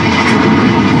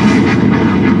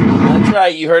 That's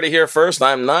right, you heard it here first.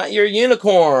 I'm not your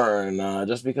unicorn.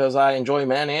 Just because I enjoy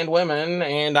men and women,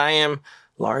 and I am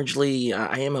largely,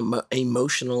 I am an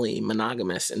emotionally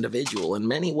monogamous individual in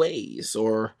many ways,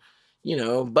 or, you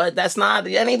know, but that's not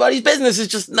anybody's business.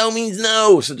 It's just no means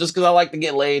no. So just because I like to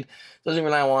get laid doesn't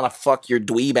mean I want to fuck your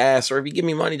dweeb ass, or if you give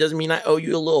me money doesn't mean I owe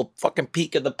you a little fucking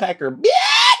peek of the pecker, bitch!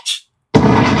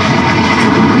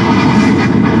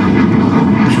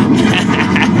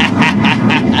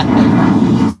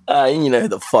 You know who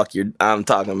the fuck I'm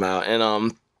talking about,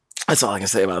 and that's all I can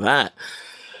say about that.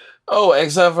 Oh,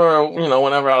 except for, you know,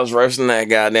 whenever I was roasting that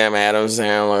goddamn Adam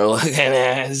Sandler, looking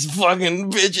at his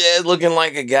fucking bitch ass, looking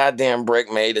like a goddamn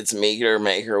brick made its meter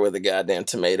maker with a goddamn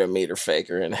tomato meter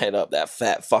faker, and head up that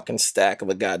fat fucking stack of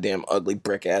a goddamn ugly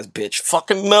brick ass bitch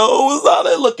fucking nose on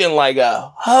it, looking like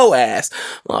a hoe ass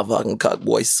motherfucking cuck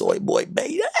boy, soy boy,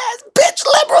 beta ass bitch,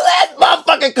 liberal ass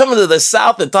motherfucker coming to the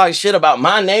South and talking shit about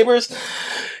my neighbors.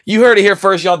 You heard it here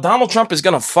first, y'all. Donald Trump is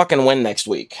gonna fucking win next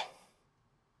week.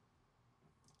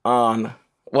 Well,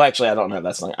 actually, I don't know.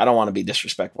 I don't want to be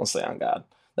disrespectful and say on God.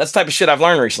 That's the type of shit I've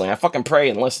learned recently. I fucking pray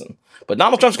and listen. But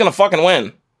Donald Trump's gonna fucking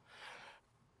win.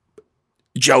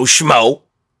 Joe Schmo.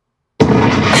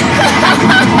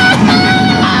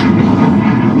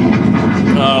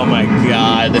 Oh my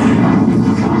God.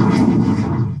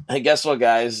 Hey, guess what,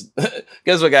 guys?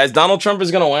 Donald Trump is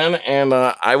gonna win, and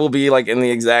I will be like in the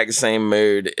exact same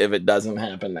mood if it doesn't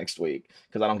happen next week,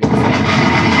 because I don't give a fuck.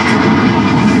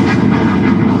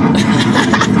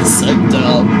 So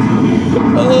dumb.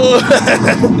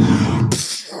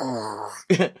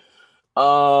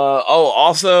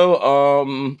 Also,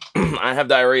 I have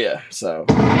diarrhea, so.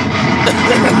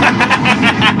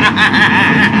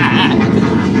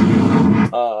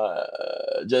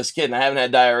 Just kidding. I haven't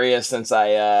had diarrhea since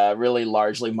I really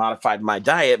largely modified my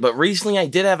diet, but recently I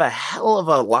did have a hell of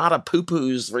a lot of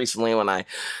poo-poos recently when I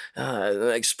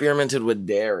experimented with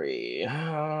dairy.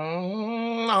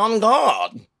 On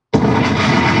God.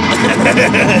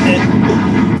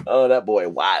 Oh, that boy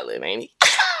wildin', ain't he?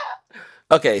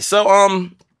 Okay, so,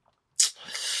 oh,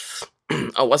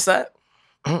 what's that?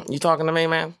 You talking to me,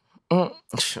 man? Oh,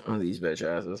 these bitch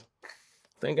asses.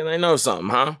 Thinking they know something,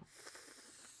 huh?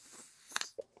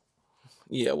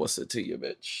 Yeah, what's it to you,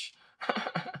 bitch?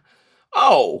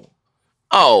 Oh,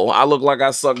 I look like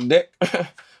I suck dick?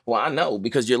 Well, I know,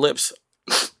 because your lips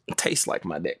taste like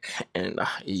my dick, and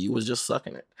you was just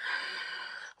sucking it.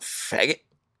 Faggot.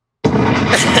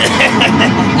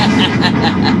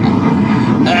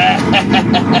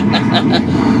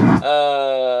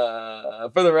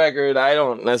 For the record, I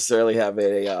don't necessarily have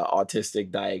a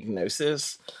autistic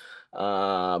diagnosis.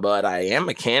 But I am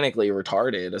mechanically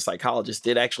retarded. A psychologist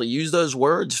did actually use those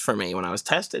words for me when I was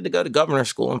tested to go to governor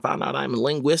school and found out I'm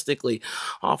linguistically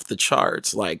off the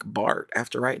charts, like Bart,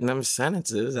 after writing them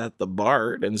sentences at the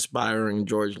Bart, inspiring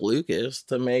George Lucas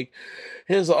to make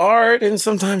his art. And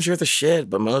sometimes you're the shit,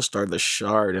 but most are the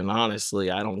shard. And honestly,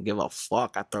 I don't give a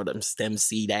fuck. I throw them stem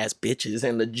seed ass bitches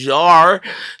in the jar.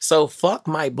 So fuck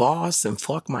my boss and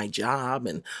fuck my job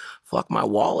and fuck my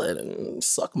wallet and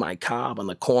suck my cob on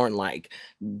the corn like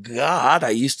God. I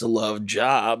used to love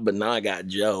Job, but now I got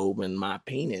Job and my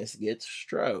penis gets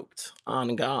stroked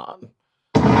on God.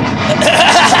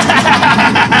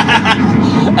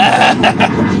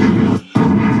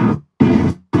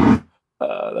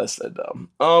 That's so dumb.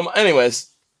 Anyways,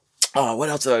 what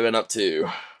else have I been up to?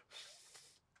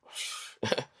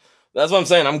 That's what I'm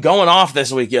saying. I'm going off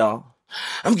this week, y'all.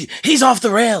 He's off the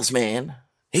rails, man.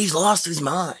 He's lost his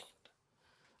mind.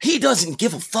 He doesn't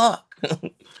give a fuck.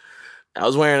 I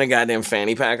was wearing a goddamn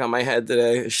fanny pack on my head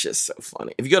today. It's just so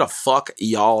funny. If you go to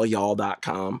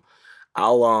fuckyall.com,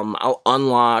 I'll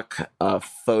unlock a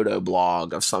photo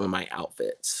blog of some of my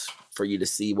outfits for you to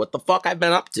see what the fuck I've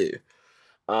been up to.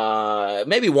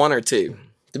 Maybe one or two,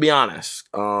 to be honest.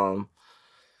 I'm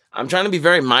trying to be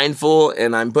very mindful,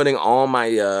 and I'm putting all my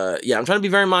I'm trying to be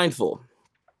very mindful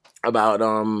about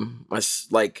my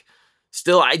like.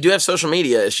 Still, I do have social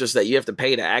media. It's just that you have to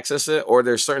pay to access it, or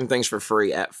there's certain things for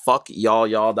free at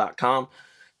fuckyall.com.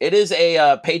 It is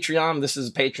a Patreon. This is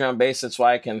Patreon based. That's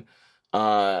why I can,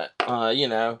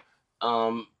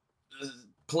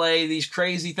 play these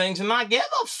crazy things and not give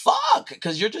a fuck,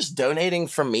 because you're just donating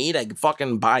for me to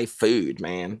fucking buy food,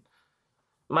 man.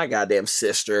 My goddamn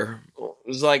sister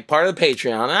was like part of the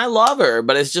Patreon, and I love her,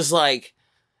 but it's just like,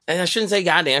 and I shouldn't say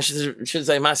goddamn. I should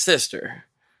say my sister.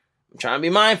 I'm trying to be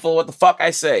mindful what the fuck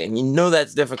I say, and you know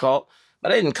that's difficult,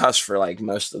 but I didn't cuss for like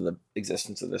most of the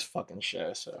existence of this fucking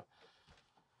show, so.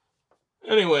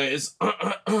 Anyways,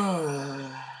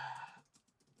 and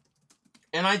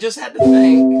I just had to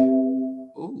think,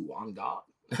 ooh, on God.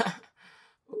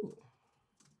 Ooh.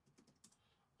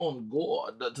 On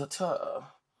God.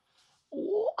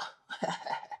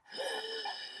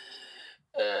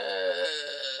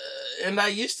 And I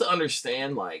used to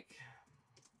understand, like,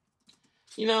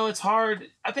 you know, it's hard.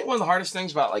 I think one of the hardest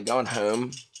things about like going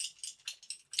home,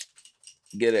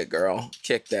 get it, girl.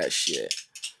 Kick that shit.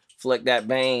 Flick that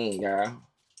bang, girl.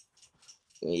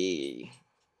 Yeah.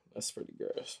 That's pretty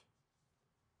gross.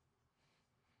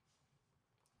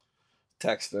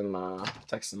 Texting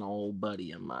an old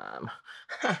buddy of mine.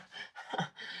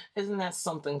 Isn't that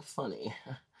something funny?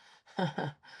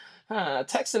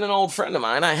 Texting an old friend of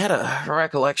mine. I had a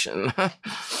recollection.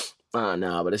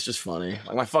 No, but it's just funny.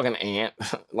 Like my fucking aunt.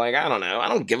 Like, I don't know. I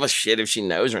don't give a shit if she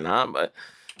knows or not, but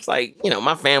it's like, you know,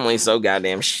 my family's so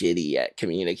goddamn shitty at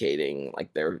communicating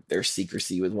like their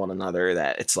secrecy with one another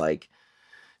that it's like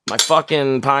my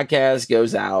fucking podcast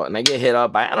goes out and I get hit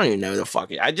up by, I don't even know the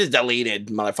fuck it. I just deleted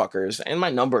motherfuckers and my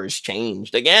numbers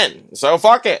changed again. So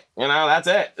fuck it. You know, that's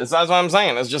it. That's what I'm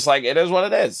saying. It's just like, it is what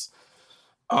it is.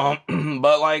 But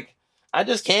like, I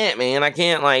just can't, man. I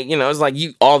can't, like, you know, it's like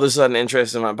you all of a sudden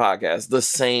interested in my podcast the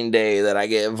same day that I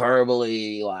get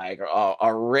verbally, like,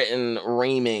 a written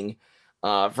reaming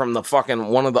from the fucking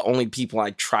one of the only people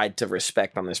I tried to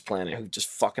respect on this planet who just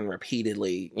fucking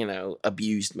repeatedly, you know,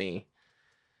 abused me.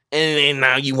 And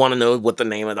now you want to know what the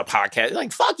name of the podcast is.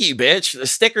 Like, fuck you, bitch. The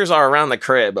stickers are around the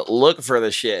crib, but look for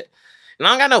the shit. And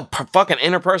I don't got no fucking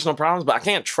interpersonal problems, but I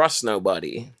can't trust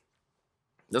nobody.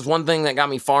 There's one thing that got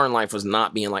me far in life was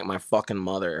not being like my fucking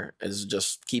mother, is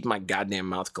just keep my goddamn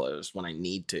mouth closed when I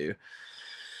need to.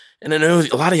 And I know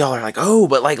a lot of y'all are like, oh,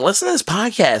 but like, listen to this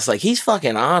podcast. Like, he's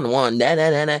fucking on one.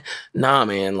 Nah,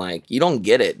 man, like, you don't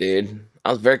get it, dude. I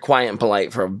was very quiet and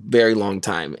polite for a very long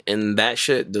time. And that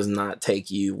shit does not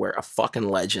take you where a fucking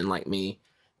legend like me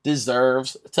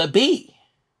deserves to be.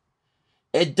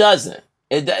 It doesn't.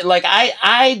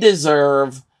 I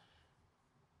deserve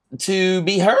to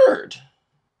be heard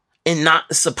and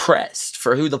not suppressed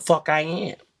for who the fuck I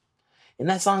am. And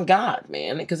that's on God,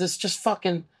 man, because it's just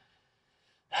fucking,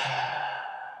 I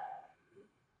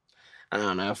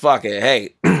don't know, fuck it.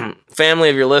 Hey, family,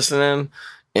 if you're listening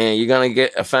and you're going to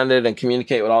get offended and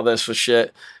communicate with all this for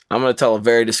shit, I'm going to tell a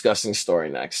very disgusting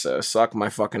story next. So suck my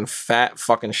fucking fat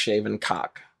fucking shaven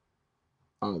cock.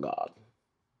 On God.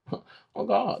 Oh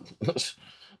God.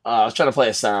 I was trying to play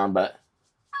a sound, but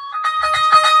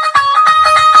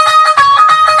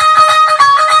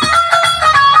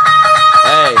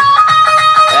Hey.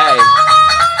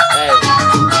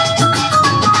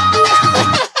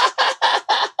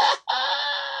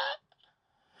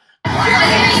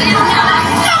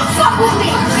 Don't fuck with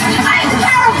me! I'm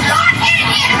terrified!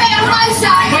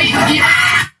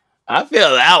 I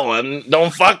feel that one.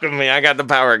 Don't fuck with me. I got the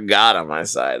power of God on my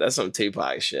side. That's some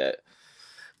Tupac shit.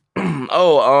 Go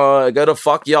to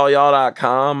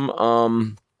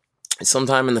fuckyallyall.com.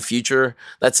 Sometime in the future.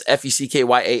 That's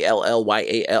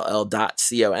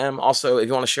FUCKYALLYALL.com. Also, if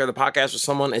you want to share the podcast with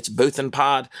someone, it's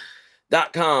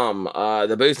boothandpod.com.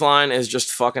 The booth line is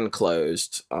just fucking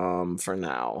closed for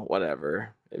now.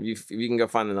 Whatever. If you can go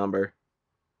find the number.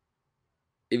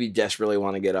 If you just really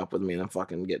want to get up with me, then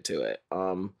fucking get to it.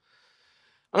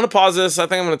 I'm gonna pause this. I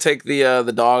think I'm gonna take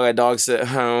the dog. I dog sit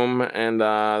home, and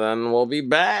then we'll be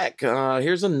back.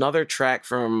 Here's another track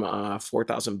from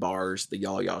 4,000 Bars, the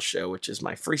Y'all Show, which is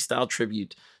my freestyle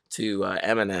tribute to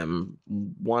Eminem.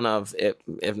 One of, if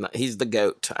not, he's the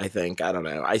GOAT. I think. I don't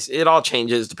know. It all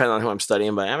changes depending on who I'm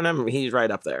studying, but Eminem, he's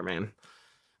right up there, man.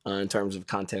 In terms of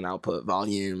content output,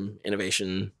 volume,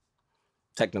 innovation,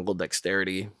 technical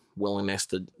dexterity, willingness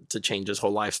to change his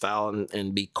whole lifestyle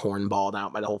and be cornballed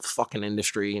out by the whole fucking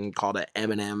industry and called an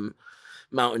Eminem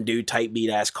Mountain Dew type beat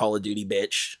ass Call of Duty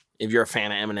bitch. If you're a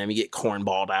fan of Eminem, you get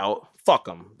cornballed out. Fuck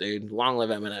him, dude. Long live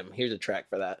Eminem. Here's a track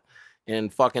for that.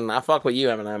 And fucking, I fuck with you,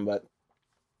 Eminem, but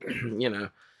you know,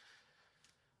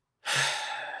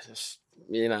 just,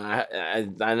 you know,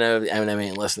 I know Eminem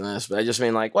ain't listening to this, but I just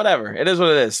mean, like, whatever. It is what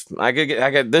it is.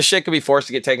 This shit could be forced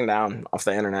to get taken down off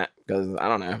the internet because I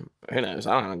don't know. Who knows?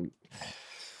 I don't know.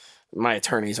 My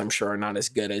attorneys, I'm sure, are not as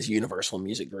good as Universal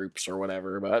Music Groups or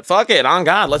whatever, but fuck it. On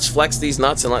God, let's flex these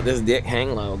nuts and let this dick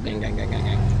hang low. Gang, gang, gang, gang,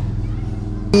 gang.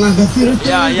 Yeah.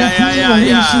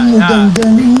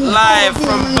 Live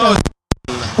from both.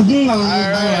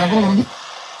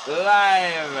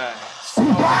 Live.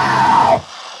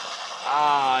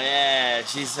 Oh, yeah.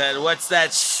 She said, what's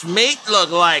that schmeat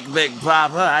look like, Big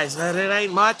Papa? I said, it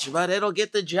ain't much, but it'll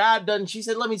get the job done. She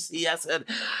said, let me see. I said,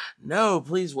 no,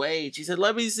 please wait. She said,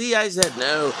 let me see. I said,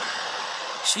 no.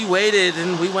 She waited,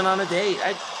 and we went on a date.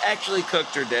 I actually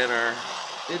cooked her dinner.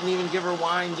 Didn't even give her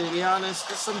wine, to be honest,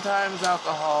 because sometimes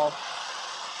alcohol,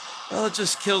 well, it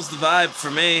just kills the vibe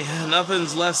for me.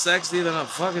 Nothing's less sexy than a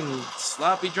fucking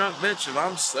sloppy drunk bitch if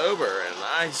I'm sober, and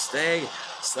I stay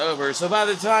sober. So by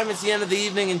the time it's the end of the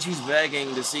evening and she's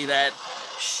begging to see that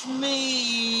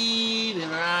schmeat in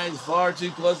her eyes far too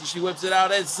close and she whips it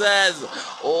out, it says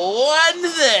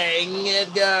one thing,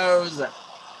 it goes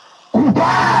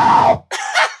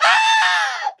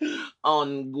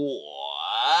on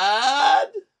God.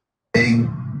 Big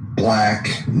black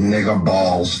nigga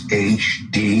balls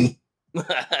HD.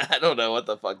 I don't know what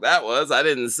the fuck that was. I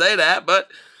didn't say that,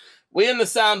 but we in the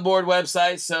soundboard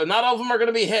website, so not all of them are going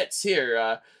to be hits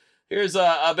here. Here's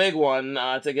a big one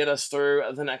to get us through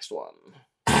the next one.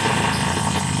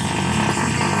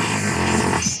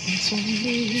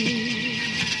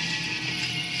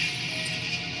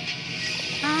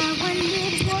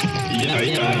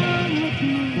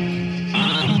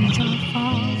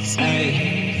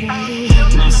 Hey,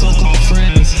 my so-called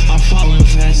friends are falling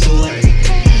fast away,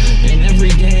 and every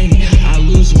day I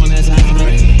lose one as I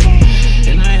pray.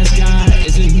 And I ask God,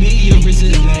 is it me or is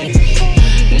it they?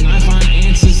 And I find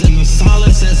answers in the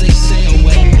solace as they stay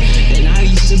away. And I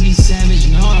used to be savage,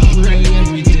 now I pray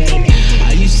every day.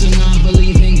 I used to not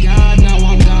believe in God, now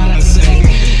I'm God, I say.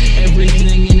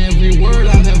 Everything and every word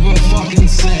I've ever fucking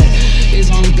said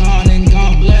is on God, and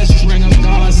God bless, bring up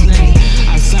God's name.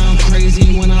 I sound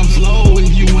crazy when I flow.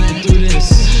 If you went through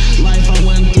this life I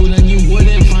went through, then you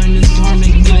wouldn't find this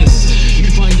karmic bliss.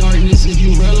 You find darkness if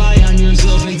you rely on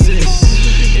yourself exist.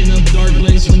 In a dark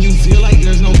place when you feel like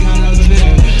there's no God out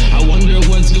there. I wonder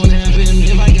what's gonna happen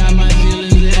if I got my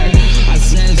feelings there. I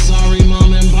said sorry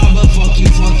mom and papa, fuck you,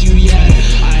 yeah.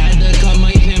 I had to cut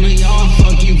my family off,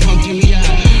 fuck you, yeah.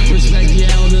 Respect your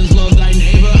elders, love thy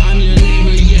neighbor, I'm your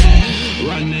neighbor, yeah.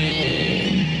 Run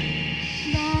it.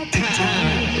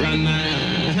 Run it.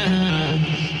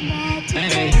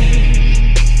 Hey.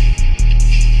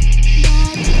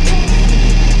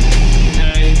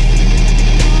 Hey.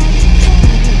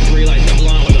 Relight the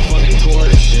blunt with a fucking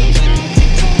torch. You know what I'm saying?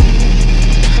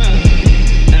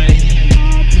 Hey.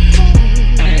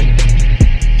 Hey.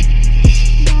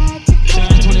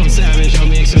 Shout out 21 Savage, help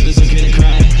me accept it's okay to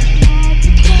cry.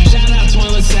 Shout out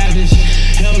 21 Savage,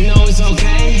 help me know it's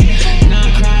okay. Now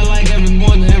I cry like every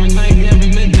morning, every night, and every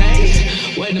midday.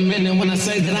 Wait a minute, when I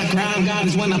say that I cry, God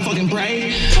is when I fucking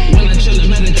pray. When I chill and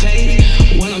meditate,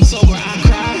 when I'm sober I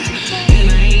cry. And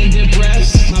I ain't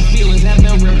depressed, my feelings have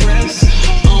been repressed.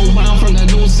 Unbound from the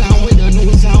new sound with the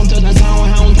new sound to the sound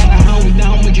hound. Got a hound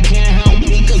down, but you can't hound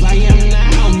me, cause I am the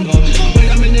hound dog. Wait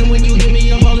a minute, when you give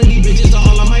me up all of these bitches,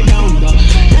 all of my down dog.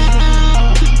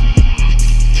 Yeah.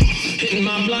 Hitting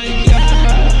my blind,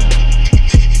 yeah.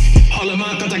 All of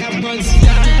my thoughts I got runs,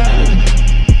 yeah.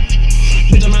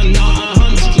 Bitch, I'm not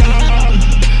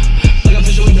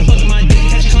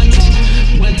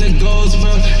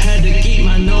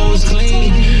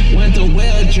a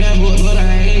well-traveled, but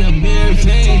I ain't a beer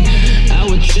fiend. I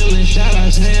was chillin', shout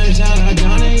out Sam, shout out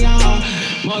Johnny, y'all.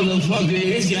 Motherfucker,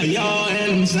 it's got y'all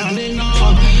and I'm sounding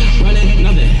off. Running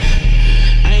nothing,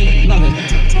 I ain't loving.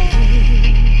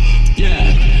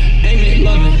 Yeah, ain't it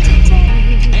loving,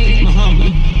 ain't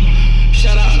Muhammad.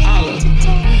 Shout out Allah,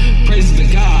 praises to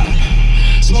God,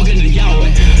 smoking to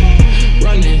Yahweh.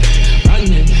 Running,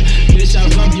 bitch, I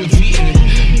rub your feet in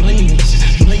onions.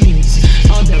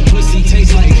 All that pussy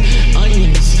tastes like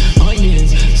onions.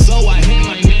 So I hit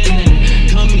my man and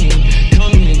come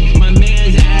in. My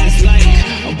man's ass like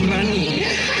a brownie.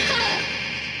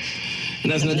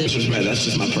 And that's no disrespect, that's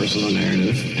just my personal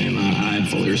narrative. And I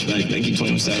fully respect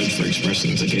Ep.51 Savage for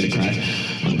expressing it's okay to cry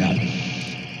on God.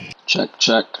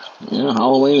 Check. Yeah,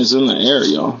 Halloween is in the air,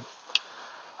 y'all.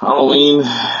 Halloween,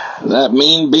 that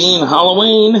mean bean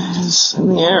Halloween is in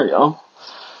the air, y'all.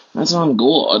 That's on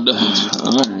good.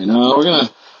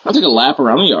 Alright, I'll take a lap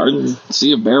around the yard and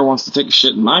see if a bear wants to take a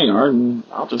shit in my yard, and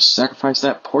I'll just sacrifice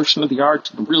that portion of the yard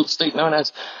to the real estate known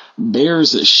as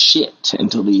bear's shit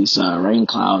until these rain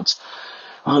clouds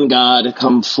on God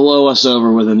come flow us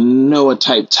over with a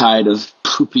Noah-type tide of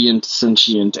poopy,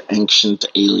 sentient, ancient,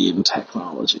 alien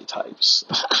technology types.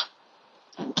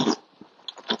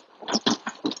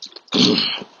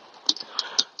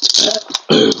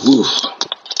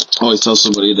 Always tell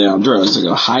somebody they're on drugs, I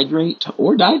go hydrate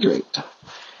or dihydrate.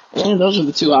 And those are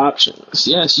the two options.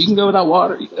 Yes, you can go without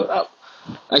water, you can go without...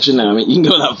 Actually, no, you can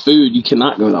go without food, you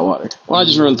cannot go without water. Well, I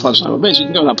just ruined the punchline. But bitch, you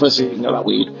can go without pussy, you can go without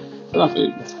weed, without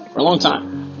food. For a long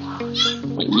time.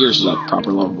 Like years without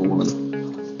proper lovable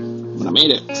woman. But I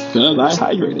made it, because I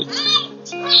hydrated.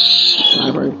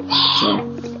 So,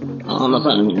 on the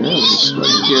phone here, just let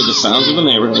you hear the sounds of the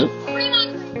neighborhood.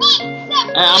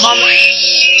 Hey, I'm on the...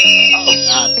 Oh,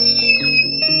 God.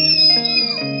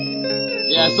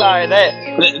 Yeah, sorry,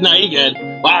 no, you good.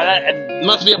 Wow, that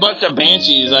must be a bunch of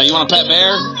banshees. You want a pet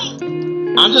bear?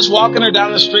 I'm just walking her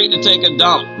down the street to take a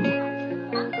dump.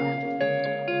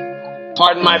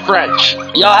 Pardon my French.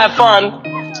 Y'all have fun.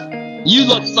 You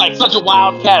look like such a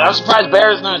wild cat. I'm surprised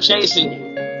Bear's not chasing you.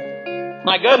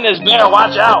 My goodness, Bear,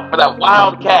 watch out for that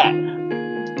wild cat.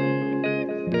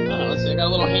 Let's see, I got a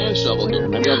little hand shovel here.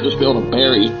 Maybe I'll just be able to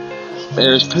bury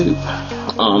Bear's poop.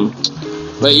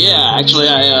 But yeah, actually,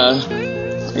 I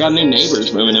got new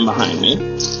neighbors moving in behind me,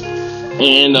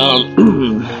 and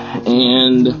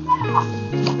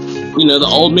the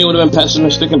old me would have been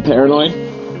pessimistic and paranoid,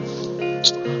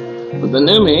 but the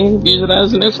new me views it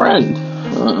as a new friend,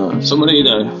 somebody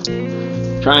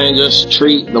to try and just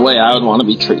treat the way I would want to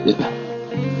be treated,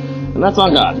 and that's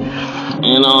on God.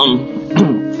 And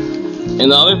and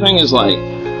the other thing is, like,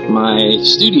 my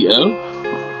studio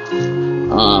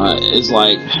is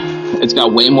like, it's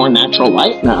got way more natural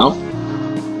light now.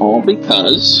 All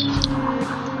because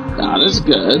God is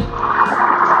good.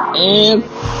 And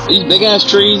these big ass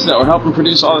trees that were helping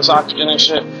produce all this oxygen and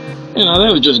shit, they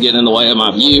would just get in the way of my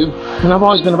view. And I've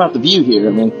always been about the view here.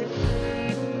 I mean,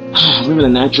 I live in a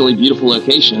naturally beautiful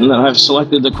location that I've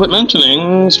selected to quit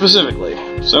mentioning specifically.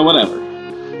 So whatever.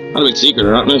 Not a big secret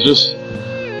or nothing, it's just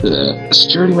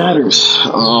security matters.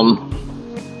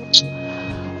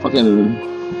 Fucking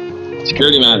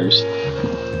security matters.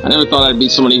 I never thought I'd be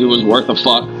somebody who was worth a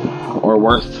fuck or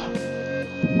worth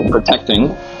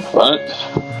protecting, but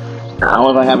now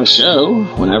if I have a show,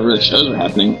 whenever the shows are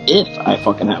happening, if I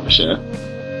fucking have a show,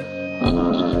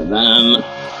 then,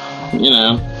 they're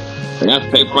gonna have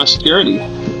to pay for my security,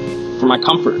 for my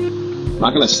comfort. I'm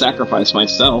not gonna sacrifice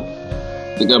myself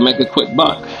to go make a quick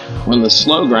buck when the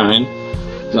slow grind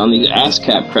is on these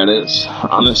ASCAP credits,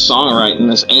 on this songwriting,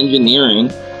 this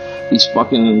engineering, these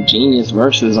fucking genius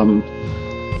verses I'm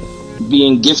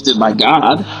being gifted by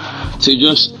God to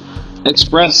just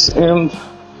express and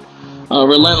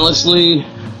relentlessly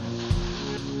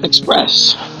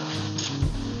express.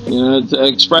 To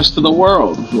express to the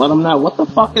world. Let them know what the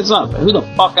fuck is up, who the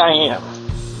fuck I am.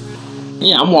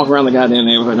 Yeah, I'm walking around the goddamn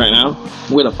neighborhood right now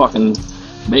with a fucking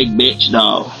big bitch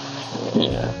dog.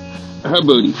 Yeah. Her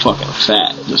booty fucking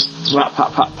fat. Just pop,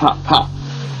 pop, pop, pop, pop.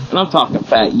 And I'm talking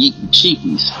fat, yeeky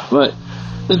cheekies. But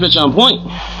this bitch on point.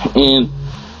 And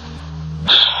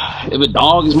if a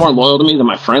dog is more loyal to me than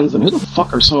my friends, then who the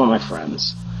fuck are some of my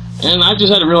friends? And I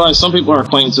just had to realize some people are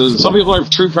acquaintances and some people are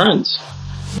true friends.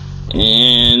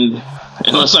 And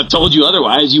unless I've told you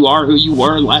otherwise, you are who you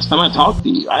were last time I talked to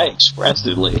you. I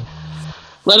expressively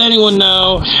let anyone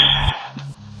know.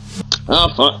 Oh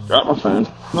fuck, dropped my phone.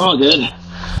 All good.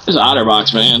 There's an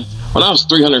OtterBox, man. When I was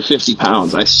 350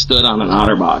 pounds, I stood on an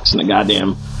OtterBox and the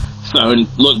goddamn phone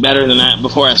looked better than that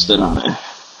before I stood on it.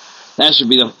 That should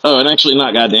be the... Oh, and actually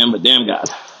not goddamn, but damn God.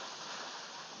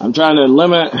 I'm trying to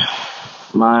limit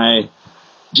my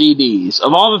GDs.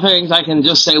 Of all the things, I can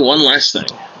just say one less thing.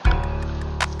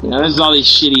 You know, there's all these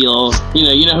shitty little,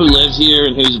 you know who lives here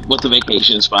and what's a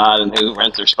vacation spot and who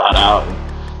rents their spot out.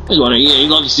 You'd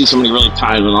love to see somebody really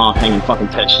tired and off, hanging fucking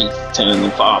test sheets, 10 and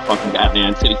then fucking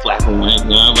goddamn titty flapping away,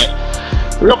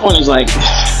 but the real point is like,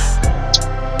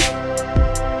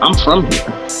 I'm from here.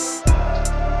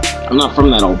 I'm not from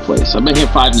that old place. I've been here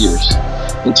 5 years.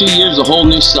 In 2 years, a whole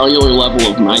new cellular level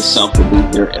of myself will be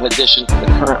here, in addition to the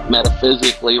current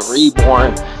metaphysically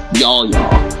reborn y'all.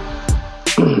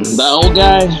 That old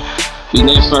guy, whose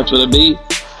name starts with a B,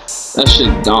 that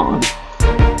shit gone.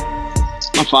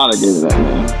 My father gave me that,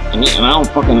 man. And I don't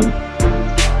fucking,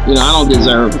 I don't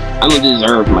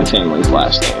deserve my family's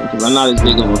last name, because I'm not as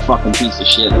big of a fucking piece of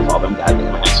shit as all them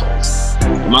goddamn assholes.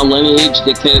 My lineage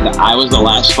dictated that I was the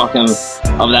last fucking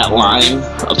of that line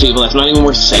of people that's not even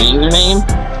worth saying their name.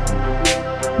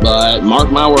 But mark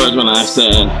my words when I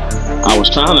said I was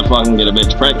trying to fucking get a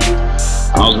bitch pregnant.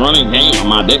 I was running game on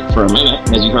my dick for a minute,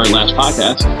 as you heard last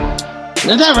podcast.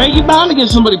 Is that right? You're bound to get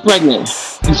somebody pregnant.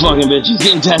 You fucking bitches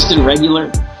getting tested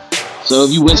regular. So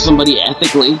if you with somebody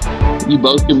ethically, you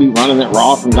both can be running it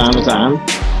raw from time to time.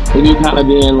 If you kind of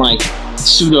being like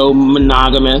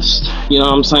pseudo-monogamous, you know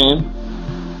what I'm saying?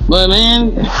 But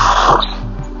man,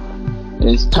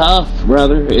 it's tough,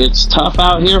 brother. It's tough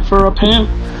out here for a pimp.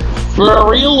 For a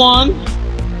real one.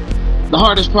 The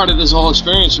hardest part of this whole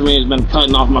experience for me has been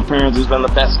cutting off my parents. It's been the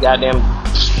best goddamn,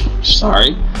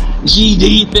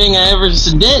 GD thing I ever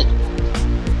did.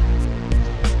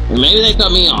 And maybe they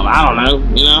cut me off. I don't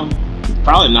know,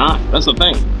 Probably not. That's the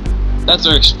thing. That's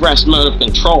their express mode of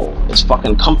control. It's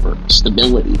fucking comfort,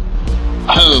 stability,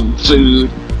 home,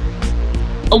 food,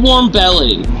 a warm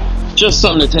belly. Just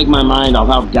something to take my mind off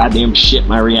how goddamn shit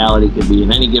my reality could be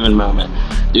in any given moment,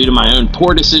 due to my own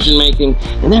poor decision making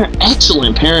and their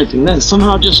excellent parenting that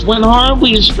somehow just went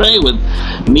horribly astray with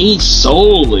me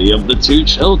solely of the 2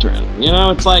 children.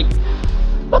 It's like,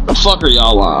 what the fuck are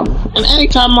y'all on? And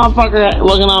anytime motherfucker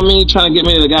looking on me trying to get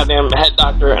me to the goddamn head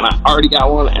doctor and I already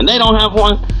got one and they don't have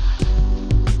one,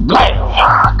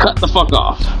 blam, cut the fuck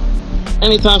off.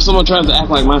 Anytime someone tries to act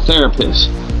like my therapist,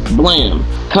 blam,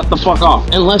 cut the fuck off.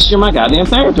 Unless you're my goddamn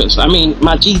therapist. I mean,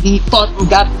 my GD fucking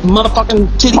got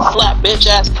motherfucking titty flap bitch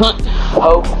ass cunt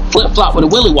hoe flip flop with a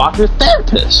willy walker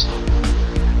therapist.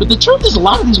 But the truth is, a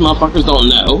lot of these motherfuckers don't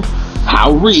know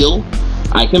how real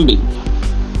I can be.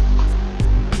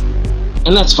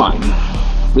 And that's fine.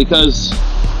 Because,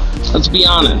 let's be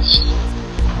honest,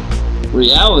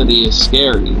 reality is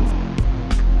scary.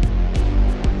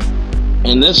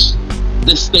 And this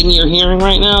thing you're hearing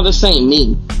right now, this ain't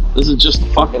me. This is just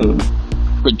fucking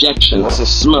projection. This is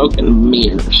smoke and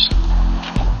mirrors.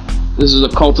 This is a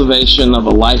cultivation of a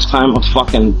lifetime of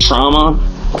fucking trauma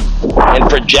and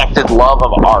projected love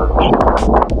of art.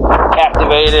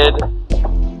 Captivated,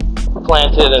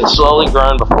 planted, and slowly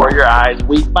grown before your eyes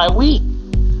week by week.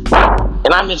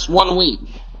 And I missed 1 week.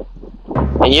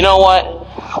 And you know what?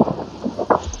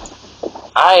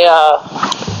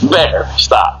 Better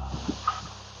stop.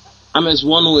 I missed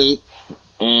 1 week,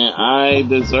 and I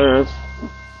deserve.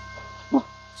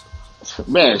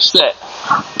 Bear, sit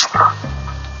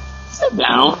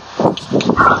down.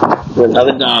 There's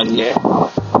another dog here.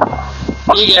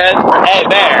 You good? Hey,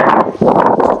 Bear.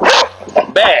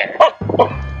 Bear.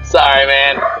 Sorry,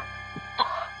 man.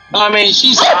 I mean,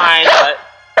 she's fine, but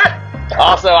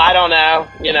also, I don't know,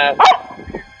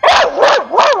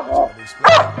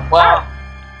 Well,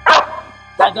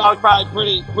 that dog's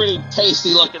probably pretty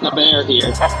tasty looking, the bear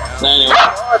here. So anyway,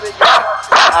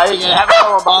 how you gonna have a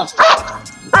little boss? Hey,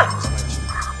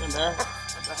 Bear,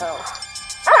 what the hell?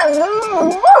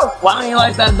 Why don't you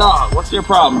like that dog? What's your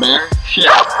problem, Bear? Shit.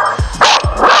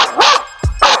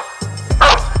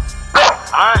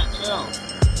 Alright, chill.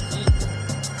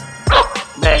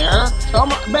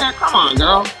 Bear, come on,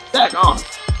 girl. Back on.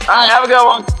 Alright, have a good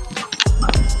one.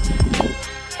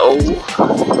 Oh,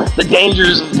 the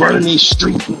dangers of running these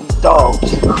streets with these dogs.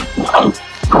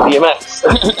 DMX.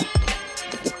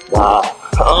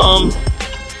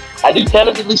 I do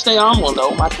tentatively stay on one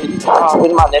though. My titties are hard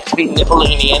and my necks be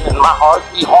Nippolinian and my heart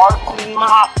be hard and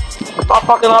my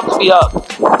fucking ups be up.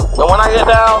 But when I get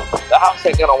down, the house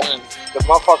ain't gonna win. Cause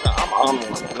motherfucker, I'm on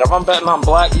it. And if I'm betting on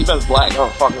black, you bet black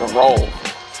gonna fucking roll.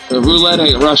 The roulette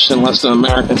ain't Russian unless the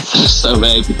Americans so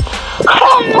baby.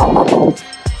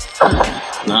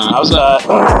 Nah, I was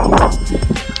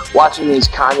watching these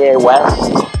Kanye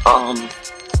West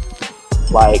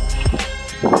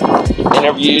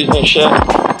interviews and shit.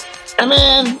 And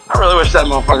man, I really wish that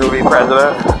motherfucker would be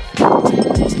president.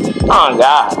 Oh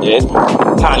God, dude.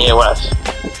 Kanye West.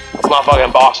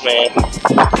 motherfucking boss man.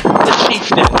 The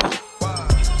chieftain.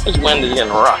 This wind is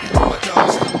getting rough. What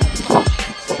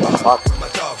the fuck?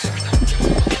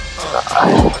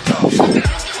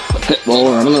 The pit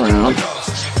bull running around.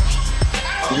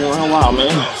 Oh, wow,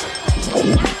 man.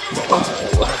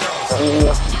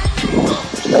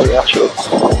 Maybe I should.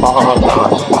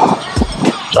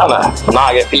 Trying to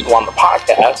not get people on the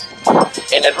podcast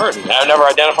inadvertently. I never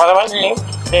identify them by name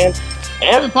and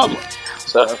in public.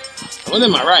 So, I'm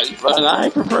within my right, but I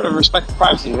prefer to respect the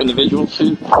privacy of individuals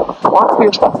who want to be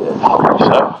respected.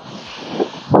 So,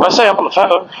 if I say I'm on the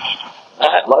phone,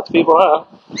 that lets people know.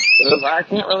 Because I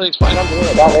can't really explain I'm doing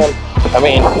it. I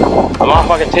mean, I'm on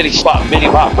fucking titty slap, bitty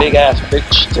pop, big ass, big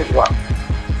titty pop.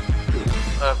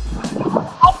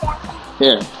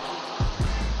 Here.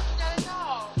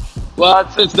 Well,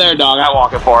 it's their dog. I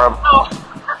walk it for him.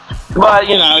 But,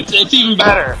 you know, it's even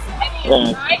better.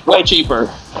 Yeah, way cheaper.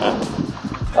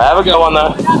 Have a good one,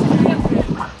 though.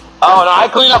 Oh, no, I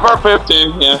clean up her poop,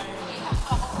 too. Yeah.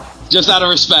 Just out of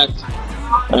respect.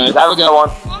 Have a good one.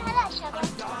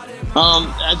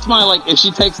 It's my, like, if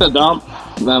she takes a dump,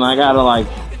 then I gotta, like,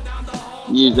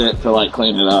 use it to, like,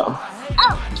 clean it up.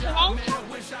 Oh,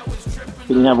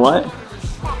 Can you have what?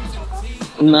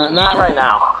 No, not right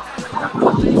now.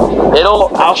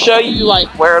 I'll show you, like,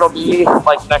 where it'll be,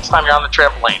 like, next time you're on the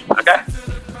trampoline, okay?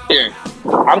 Here.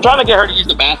 I'm trying to get her to use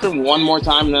the bathroom one more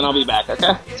time, and then I'll be back,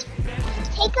 okay?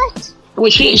 take us. Well,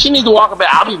 she needs to walk a bit.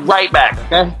 I'll be right back,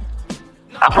 okay?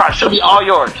 She'll be all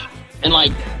yours in,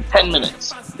 like, 10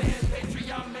 minutes.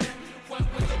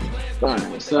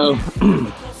 Alright, so,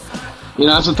 you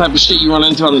know, that's the type of shit you run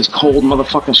into on these cold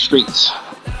motherfucking streets.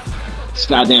 It's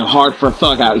goddamn hard for a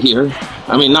thug out here.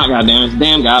 I mean, not goddamn, it's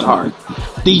damn god hard.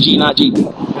 DG, not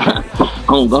GD.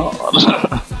 Oh, God.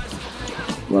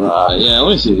 But, yeah,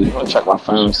 let me see. Let me check my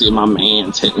phone and see if my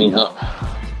man's hit me up.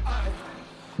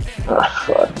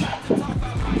 Fuck.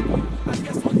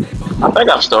 I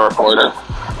think I'm still recording.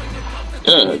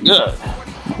 Good.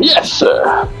 Yes,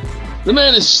 sir. The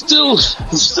man is still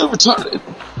retarded.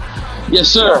 Yes,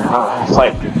 sir. It's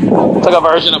like, took a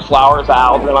version of Flowers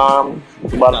Algernon,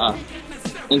 but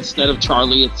instead of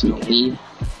Charlie, it's me.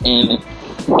 And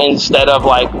instead of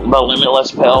like the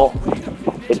Limitless pill,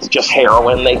 it's just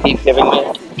heroin they keep giving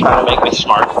me, trying to make me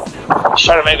smart.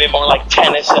 Trying to make me more like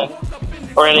Tennyson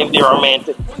or any of the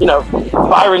romantic, you know,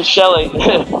 Byron and Shelley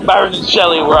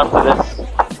were up to this.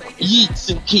 Yeats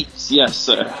and Keats, yes,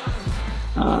 sir.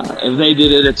 If they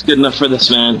did it, it's good enough for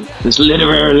this man, this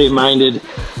literarily minded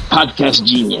podcast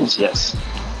genius, yes.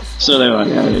 So they were like,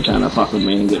 yeah, they're trying to fuck with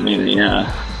me and get me to,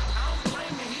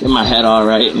 get my head all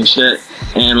right and shit.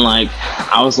 And like,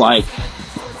 I was like,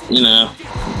 you know,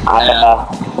 like,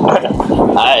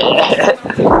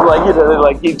 you know,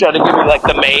 like, you trying to give me like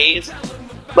the maze.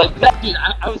 Like, that, dude,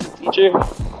 I was a teacher,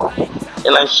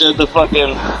 and I showed the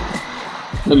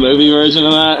movie version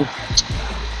of that.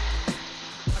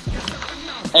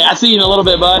 Hey, I see you in a little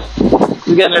bit, bud.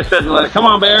 You getting there scheduled later. Come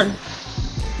on, Bear.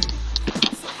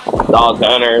 Dog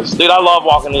owners. Dude, I love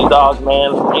walking these dogs,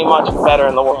 man. Ain't much better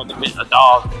in the world than getting a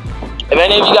dog. If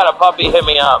any of you got a puppy, hit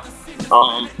me up.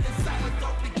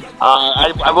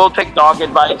 I will take dog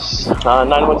advice.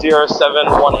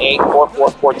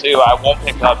 910-718-4442. I won't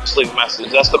pick up. Just leave a message.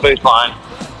 That's the booth line.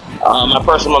 My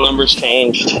personal number's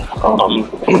changed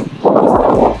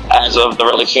as of the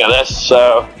releasing of this.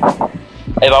 So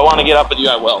if I want to get up with you,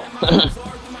 I will.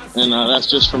 And that's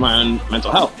just for my own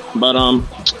mental health. But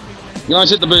you always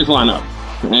hit the booth line up.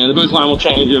 And the booth line will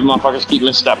change if motherfuckers keep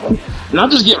misstepping. And I'll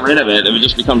just get rid of it if it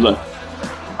just becomes a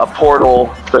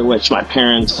portal for which my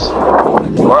parents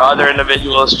or other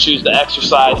individuals choose to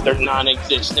exercise their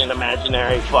non-existent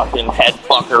imaginary fucking head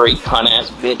fuckery, cunt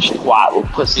ass bitch, twat,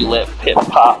 pussy lip, pip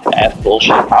pop ass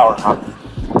bullshit power hunger.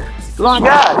 My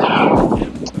God,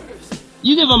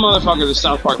 you give a motherfucker the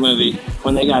South Park movie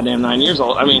when they goddamn 9 years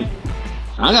old. I mean,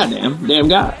 I damn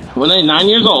God, when they're 9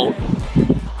 years old,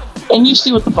 and you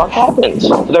see what the fuck happens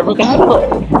to their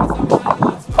vocabulary.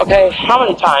 Okay, how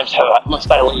many times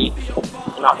must I lead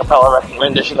an acapella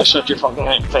rendition of Shut Your Fucking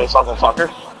Face, Fucking Fucker?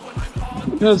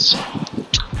 Because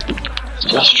it's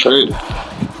just true.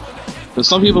 Because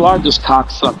some people are just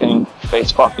cock-sucking,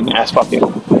 face-fucking, ass-fucking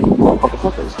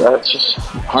fuckers. That's just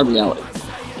hard reality.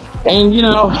 And, you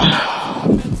know,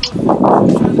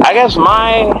 I guess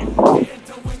my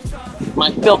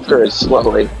filter is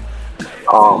slowly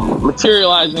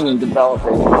materializing and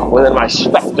developing within my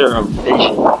specter of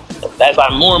vision as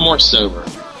I'm more and more sober.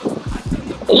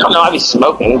 You don't know I be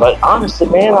smoking, but honestly,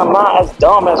 man, I'm not as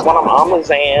dumb as when I'm on the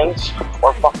Zans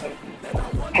or fucking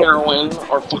heroin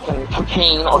or fucking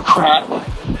cocaine or crack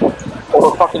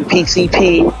or fucking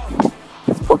PCP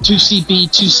or 2CB,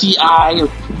 2CI,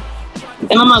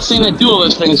 and I'm not saying I do all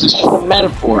those things, it's just a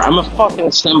metaphor. I'm a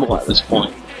fucking symbol at this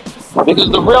point. Because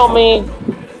the real me,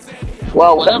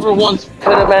 well, whatever once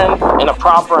could have been in a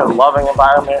proper and loving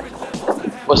environment,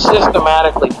 was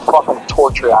systematically fucking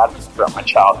tortured out of me throughout my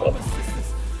childhood.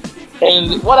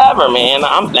 And whatever, man,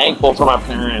 I'm thankful for my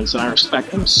parents, and I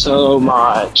respect them so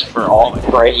much for all the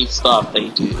great stuff they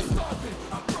do.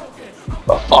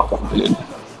 But fuck them, dude.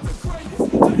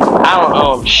 I don't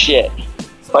owe them shit.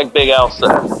 Like Big L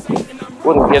said,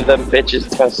 wouldn't give them bitches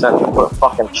 10 cents to put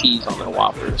fucking cheese on their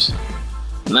Whoppers.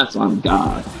 And that's on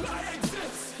God.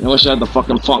 I wish I had the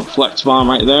fucking Funk Flex Bomb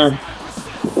right there.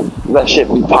 That shit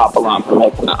would pop a lot for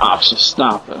making the option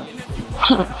stop it.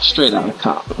 Straight out of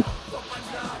Compton.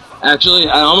 Actually,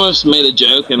 I almost made a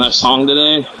joke in a song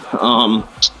today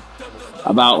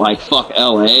about, like, fuck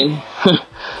LA.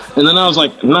 And then I was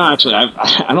like, no, actually,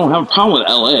 I don't have a problem with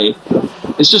LA.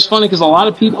 It's just funny because a lot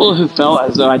of people who felt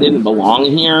as though I didn't belong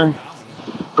here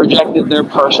projected their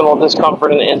personal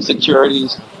discomfort and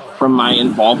insecurities from my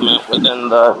involvement within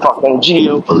the fucking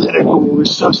geopolitical,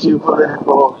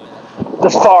 sociopolitical, the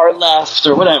far left,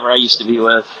 or whatever I used to be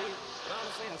with.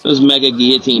 Those mega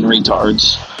guillotine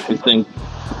retards who think,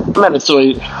 I met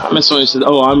somebody who said,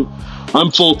 oh,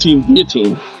 I'm full team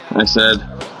guillotine. I said,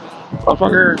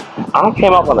 motherfucker, I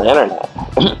came up on the internet.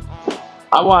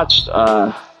 I watched,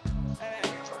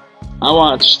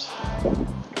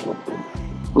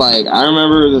 like, I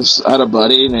remember this, I had a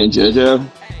buddy named JoJo,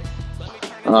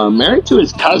 married to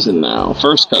his cousin now,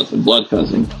 first cousin, blood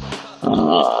cousin.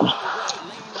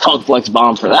 Funk Flex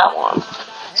Bomb for that one.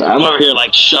 So I'm over here,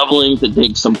 like, shoveling to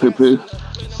dig some poo-poo.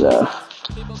 So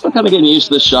I'm kind of getting used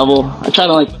to the shovel. I try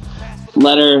to, like,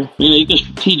 let her, you can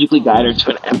strategically guide her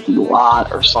to an empty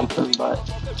lot or something, but,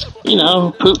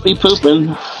 poop be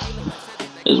pooping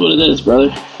is what it is,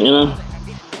 brother,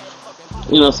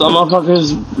 some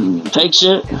motherfuckers take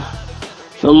shit,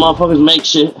 some motherfuckers make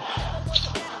shit,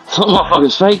 some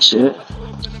motherfuckers fake shit,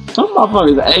 some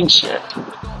motherfuckers ain't shit,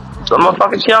 some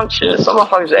motherfuckers young shit, some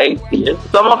motherfuckers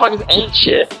atheist, some motherfuckers ain't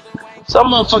shit, some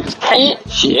motherfuckers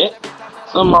can't shit,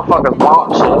 some motherfuckers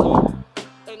want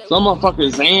shit, some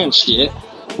motherfuckers Zan shit,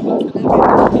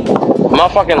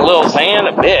 motherfucking Lil Xan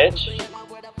a bitch,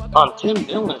 on Tim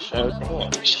Dillon's show,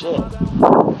 damn shit.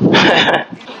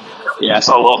 Yeah, I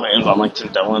saw Lil Xan's on like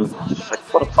Tim Dillon. It's like,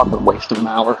 what a fucking waste of an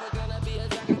hour.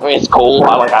 I mean, it's cool.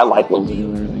 I like Lil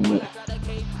Xan and everything, but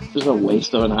it's just a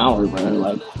waste of an hour, bro.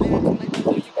 Like,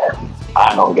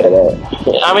 I don't get it.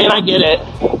 I mean, I get it.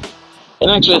 And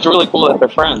actually, it's really cool that they're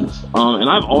friends. And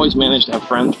I've always managed to have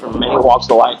friends from many walks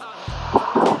of life,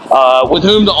 with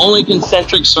whom the only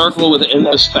concentric circle within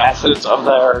those facets of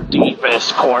their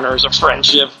deepest corners of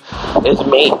friendship is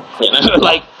me.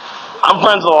 Like, I'm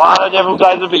friends with a lot of different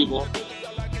kinds of people.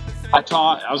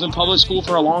 I was in public school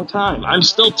for a long time. I'm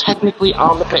still technically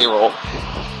on the payroll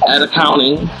at a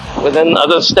county within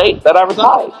the state that I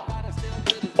reside.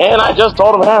 And I just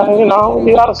told them, hey,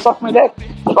 you gotta suck my dick.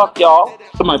 Fuck y'all.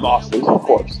 To my bosses, of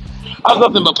course. I was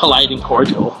nothing but polite and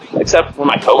cordial, except for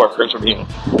my coworkers were being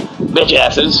bitch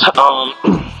asses,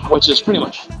 which is pretty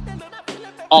much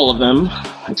all of them,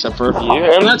 except for a few.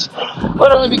 And that's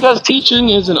literally because teaching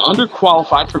is an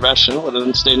underqualified profession within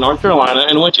the state of North Carolina,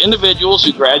 in which individuals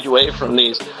who graduate from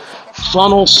these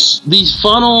funnel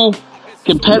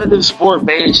competitive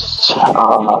sport-based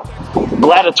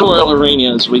gladiatorial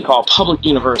arenas we call public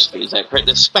universities that create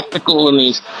this spectacle in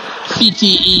these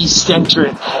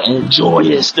CTE-centric and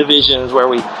joyous divisions where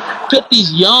we pit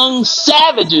these young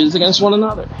savages against one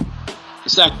another. They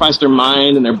sacrifice their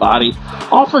mind and their body,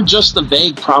 all for just the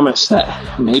vague promise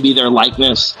that maybe their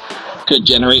likeness could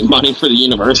generate money for the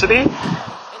university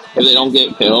if they don't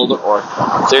get killed or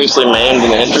seriously maimed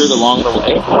and injured along the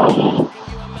way.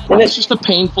 And it's just a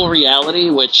painful reality,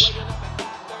 which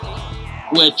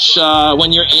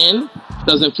when you're in,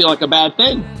 doesn't feel like a bad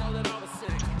thing.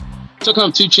 Took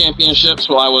home 2 championships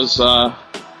while I was,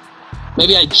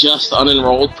 maybe I just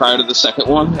unenrolled prior to the second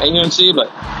one at UNC, but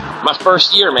my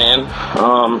first year, man,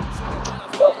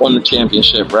 won the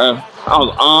championship, bro. I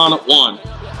was on one.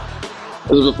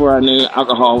 This was before I knew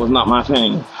alcohol was not my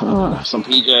thing. Some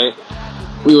PJ,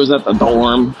 we was at the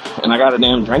dorm, and I got a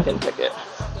damn drinking ticket.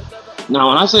 Now,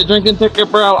 when I say drinking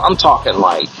ticket, bro, I'm talking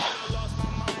like,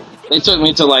 they took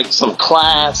me to like some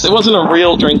class. It wasn't a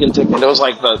real drinking ticket. It was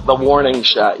like the warning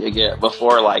shot you get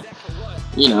before, like,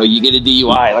 you get a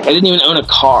DUI. Like, I didn't even own a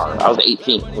car. I was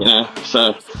 18,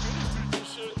 So,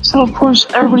 of course,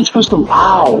 everybody's supposed to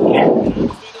lie.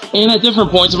 And at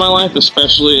different points in my life,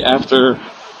 especially after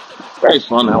very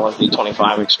fun LSD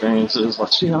 25 experiences,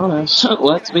 let's be honest.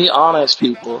 Let's be honest,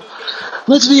 people.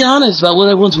 Let's be honest about what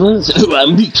I once was and who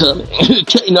I'm becoming.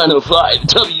 K905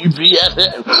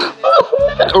 WBFN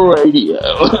radio.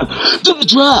 To the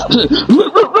drop.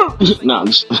 No, I'm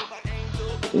just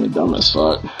dumb as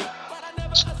fuck.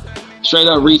 Straight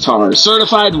up retard.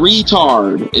 Certified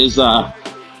Retard is the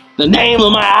name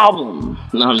of my album.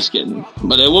 No, I'm just kidding.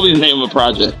 But it will be the name of a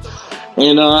project.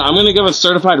 And I'm going to give a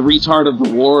Certified Retard of the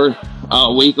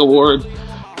Week award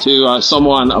to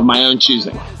someone of my own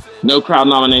choosing. No crowd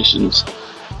nominations.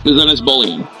 Because then it's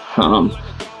bullying.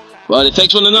 But it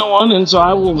takes one to know one, and so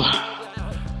I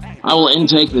will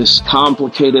intake this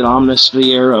complicated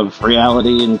omnisphere of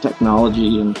reality and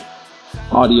technology and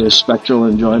audio spectral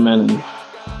enjoyment, and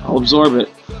I'll absorb it.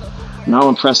 And I'll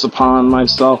impress upon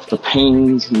myself the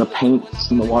pains and the paints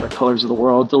and the watercolors of the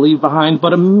world to leave behind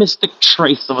but a mystic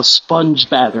trace of a sponge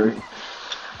bathering.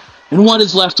 And what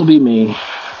is left will be me.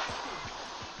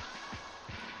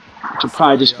 Which will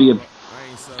probably just be a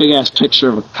big-ass picture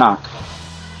of a cock.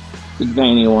 Big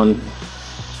veiny one.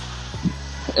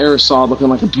 Aerosol looking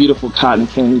like a beautiful cotton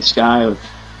candy sky with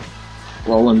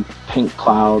rolling pink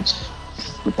clouds.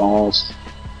 The balls.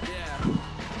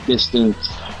 Distant,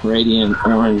 radiant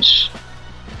orange.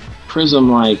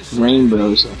 Prism-like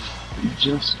rainbows of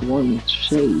just one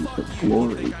shade of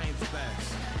glory.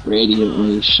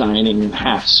 Radiantly shining in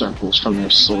half circles from their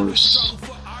source.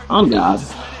 On God.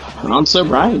 On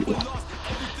sobriety.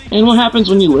 And what happens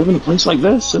when you live in a place like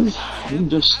this is you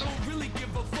just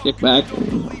kick back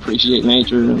and appreciate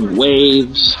nature and the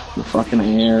waves, the fucking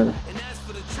air,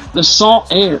 the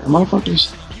salt air.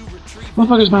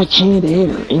 Motherfuckers buy canned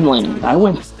air inland. I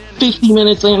went 50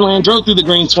 minutes inland, drove through the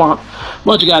green swamp.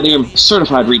 Bunch of goddamn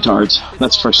certified retards.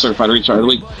 That's the first certified retard of the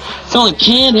week. Selling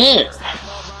canned air.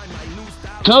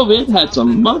 COVID had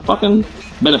some motherfucking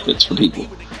benefits for people.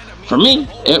 For me,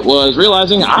 it was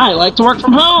realizing I like to work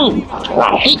from home.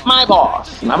 I hate my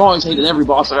boss. And I've always hated every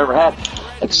boss I've ever had,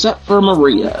 except for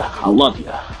Maria. I love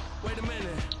you.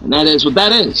 And that is what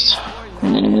that is.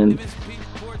 And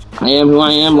I am who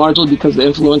I am largely because of the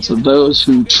influence of those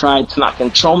who tried to not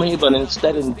control me, but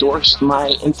instead endorsed my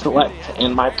intellect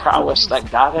and my prowess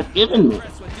that God had given me.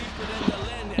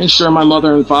 And sure, my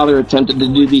mother and father attempted to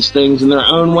do these things in their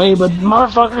own way, but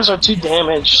motherfuckers are too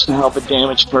damaged to help a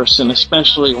damaged person,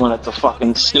 especially when it's a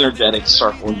fucking synergetic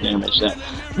circle of damage that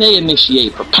they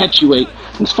initiate, perpetuate,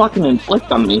 and fucking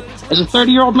inflict on me as a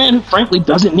 30-year-old man who frankly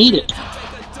doesn't need it.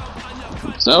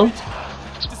 So,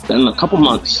 it's been a couple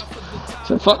months. I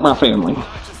said, fuck my family.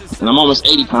 And I'm almost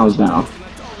 80 pounds down.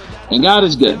 And God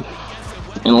is good.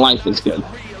 And life is good.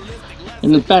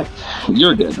 And in fact,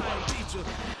 you're good.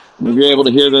 And if you're able to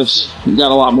hear this, you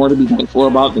got a lot more to be thankful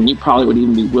about than you probably would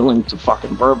even be willing to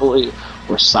fucking verbally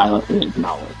or silently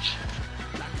acknowledge.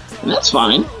 And that's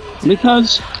fine,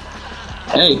 because,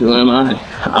 hey, who am I?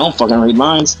 I don't fucking read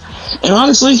minds. And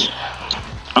honestly,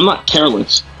 I'm not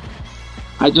careless.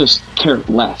 I just care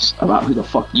less about who the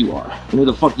fuck you are and who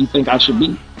the fuck you think I should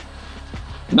be.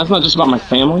 And that's not just about my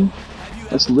family.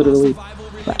 That's literally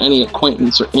about any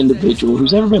acquaintance or individual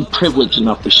who's ever been privileged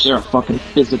enough to share a fucking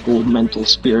physical, mental,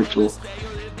 spiritual,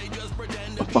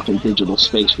 a fucking digital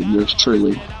space with yours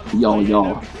truly,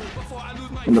 y'all.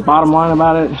 And the bottom line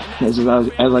about it is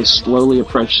as I slowly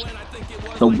approach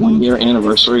the 1-year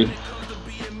anniversary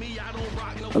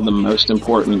of the most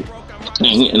important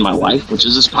thing in my life, which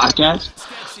is this podcast,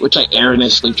 which I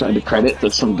erroneously tried to credit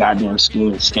to some goddamn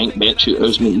scheming skank bitch who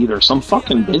owes me either some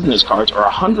fucking business cards or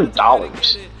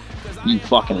 $100. You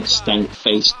fucking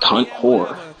stank-faced cunt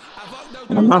whore.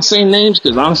 And I'm not saying names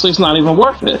because honestly it's not even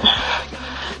worth it.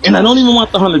 And I don't even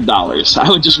want the $100. I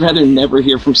would just rather never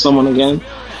hear from someone again.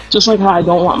 Just like how I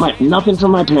don't want nothing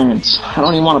from my parents. I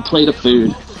don't even want a plate of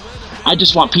food. I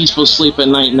just want peaceful sleep at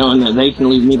night knowing that they can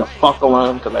leave me the fuck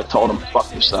alone because I told them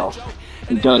fuck yourself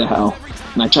and go to hell.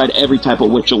 And I tried every type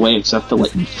of which away except to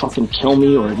let you fucking kill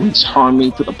me or at least harm me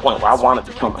to the point where I wanted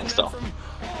to kill myself.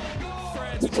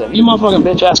 So if you motherfucking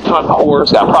bitch-ass cunt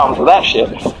whores got problems with that shit,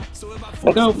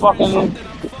 then go fucking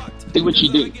do what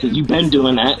you do, because you've been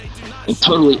doing that and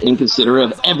totally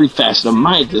inconsiderate of every facet of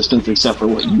my existence except for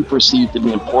what you perceive to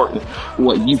be important,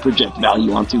 what you project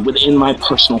value onto within my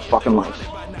personal fucking life.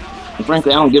 And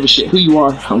frankly, I don't give a shit who you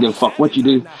are, I don't give a fuck what you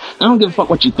do, I don't give a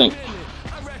fuck what you think.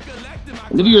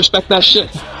 And if you respect that shit,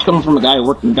 coming from a guy who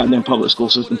worked in the goddamn public school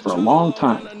system for a long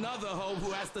time,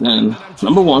 then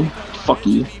number 1, fuck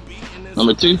you.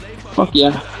 Number 2, fuck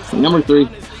yeah. And number 3,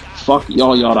 fuck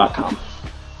y'all.com.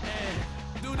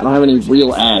 I don't have any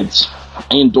real ads.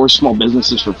 I endorse small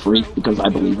businesses for free because I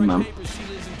believe in them.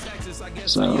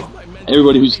 So,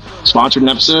 everybody who's sponsored an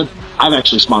episode, I've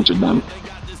actually sponsored them.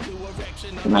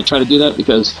 And I try to do that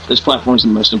because this platform is the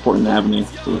most important avenue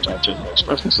through which I generally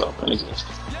express myself and exist.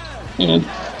 And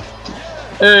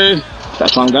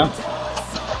that's on God.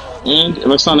 And if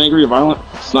I sound angry or violent,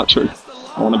 it's not true.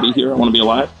 I want to be here. I want to be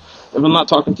alive. If I'm not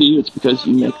talking to you, it's because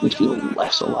you make me feel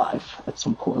less alive at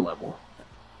some core level.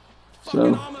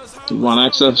 So, if you want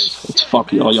access, it's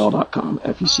fuckyallyall.com.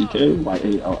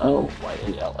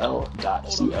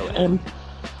 fuckyallyall.com.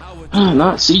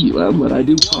 Not CUM, but I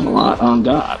do song a lot on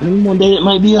God. And one day it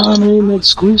might be on an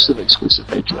exclusive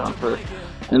Patreon for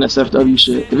nsfw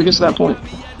shit, if it gets to that point.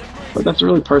 But that's a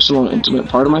really personal and intimate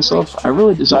part of myself I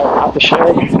really desire not to share.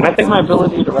 And I think my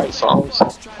ability to write songs,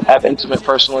 have intimate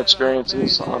personal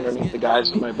experiences underneath the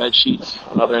guise of my bed sheets,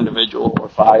 another individual or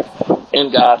five, in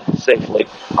God, safely,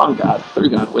 on God,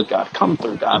 through God, with God, come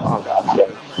through God, on God,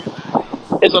 together,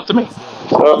 it's up to me.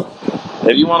 So,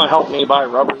 if you want to help me buy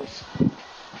rubbers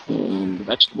and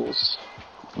vegetables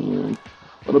and a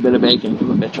little bit of bacon, if a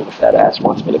bitch with a fat ass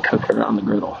wants me to cook her on the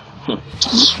griddle, then go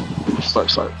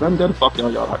to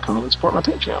fuckyallyall.com and support my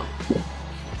Patreon.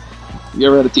 You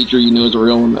ever had a teacher you knew was a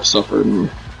real one that suffered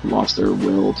and lost their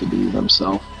will to be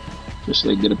themselves just so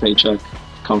they get a paycheck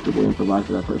comfortably and provide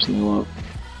for that person they love?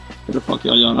 Go to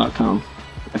fuckyallyall.com,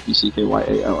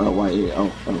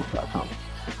 fuckyallyall.com.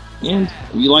 And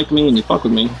if you like me and you fuck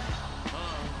with me,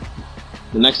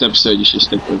 the next episode you should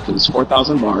stick with, because it's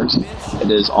 4,000 bars.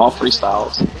 It is all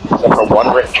freestyles, except for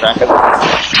one written track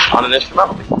on an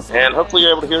instrumental. And hopefully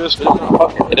you're able to hear this, but if not,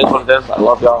 fuck it. It is what it is. I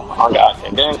love y'all. On God.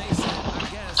 Gang, gang.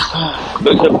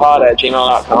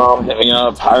 BigHipPod@gmail.com. Hit me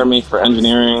up. Hire me for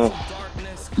engineering.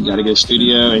 You gotta get a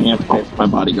studio, and you have to pay for my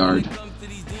bodyguard.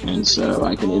 And so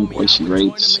I can invoice you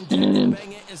rates, and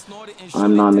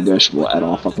I'm non-negotiable at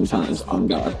all fucking times. On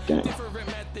God. Gang.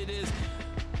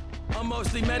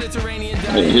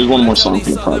 Hey, here's one more song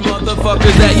from the project.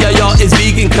 Motherfuckers that y'all is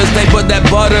vegan cause they put that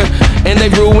butter and they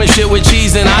ruin shit with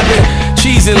cheese, and I've been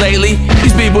cheesing lately.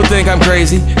 These people think I'm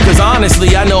crazy, cause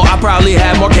honestly I know I probably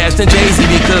have more cash than Jay-Z,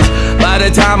 because by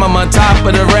the time I'm on top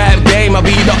of the rap game I'll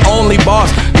be the only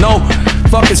boss. No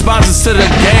fucking sponsors to the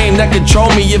game that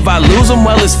control me. If I lose them,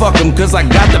 well it's fuck them, cause I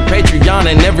got the Patreon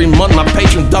and every month my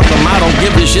patron duck them. I don't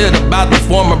give a shit about the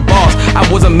former boss. I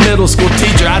was a middle school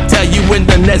teacher, I tell you in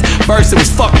the next verse it was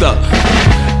fucked up,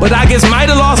 but I guess might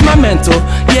have lost my mental.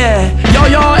 Yeah,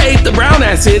 y'all ate the brown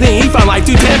ass shit and he found like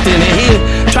too tempting, and he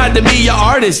tried to be your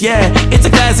artist. Yeah, it's a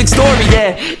classic story.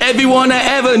 Yeah, everyone I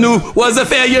ever knew was a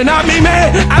failure, not me,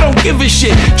 man. I don't give a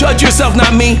shit, judge yourself,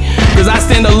 not me, cause I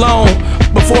stand alone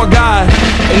before God,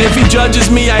 and if he judges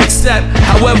me I accept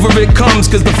however it comes,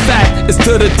 cause the fact is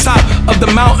to the top of the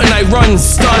mountain I run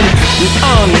stunned.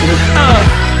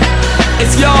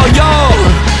 It's y'all.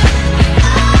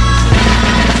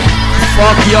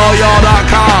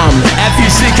 Fuckyallyall.com.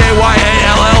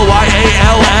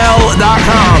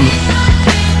 fuckyallyall.com.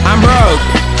 I'm broke.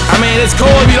 I mean, it's cool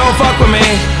if you don't fuck with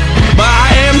me, but I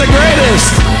am the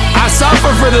greatest. I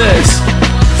suffer for this.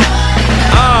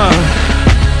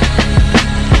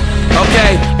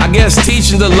 Okay, I guess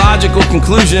teaching the logical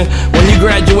conclusion when you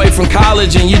graduate from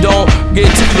college and you don't get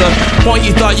to the point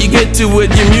you thought you get to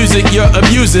with your music, you're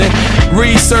abusing.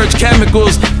 Research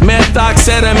chemicals,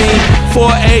 methoxetamine,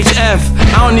 4-HF.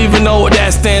 I don't even know what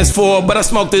that stands for, but I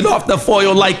smoked it off the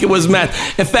foil like it was meth.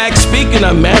 In fact, speaking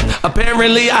of meth,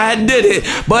 apparently I had did it,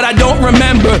 but I don't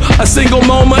remember a single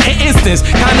moment and instance.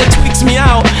 Kinda tweaks me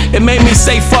out. It made me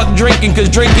say fuck drinking, cause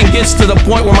drinking gets to the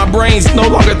point where my brain's no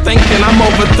longer thinking. I'm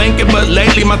overthinking, but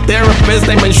lately my therapist,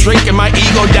 they've been shrinking my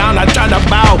ego down. I try to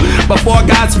bow before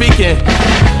God speaking.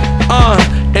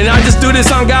 And I just do this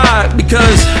on God,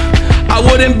 because I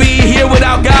wouldn't be here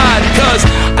without God, cause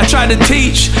I tried to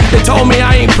teach. They told me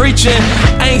I ain't preaching,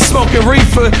 I ain't smoking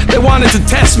reefer. They wanted to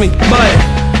test me, but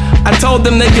I told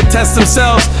them they could test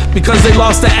themselves because they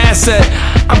lost the asset.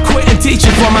 I'm quitting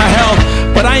teaching for my health,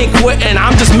 but I ain't quitting.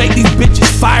 I'm just make these bitches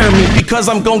fire me, because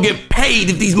I'm gonna get paid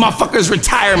if these motherfuckers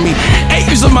retire me. 8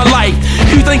 years of my life,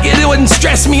 you think it wouldn't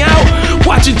stress me out?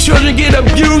 Watching children get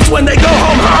abused when they go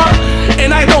home, huh?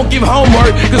 And I don't give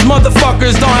homework, cause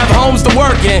motherfuckers don't have homes to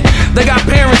work in. They got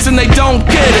parents and they don't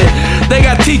get it. They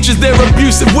got teachers, they're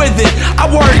abusive with it. I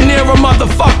work near a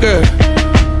motherfucker.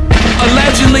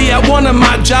 Allegedly at one of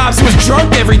my jobs was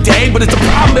drunk every day, but it's a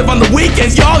problem if on the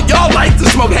weekends y'all like to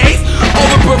smoke haze.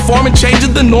 Overperforming,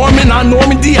 changing the norm, and on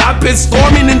Normandy I've been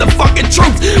storming in the fucking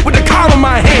troops with the car in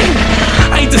my hand.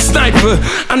 I ain't the sniper,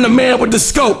 I'm the man with the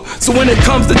scope. So when it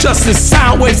comes to Justin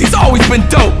Soundwaves, he's always been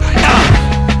dope.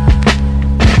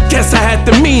 Guess I had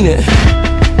to mean it.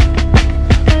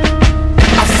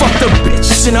 I fucked a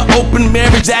bitch in an open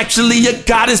marriage, actually a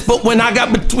goddess, but when I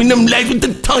got between them legs with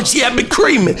the tongue, she had me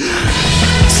creaming.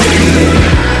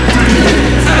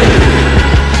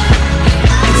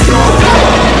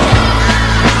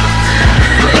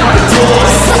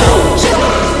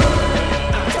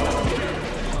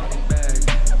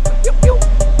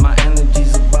 My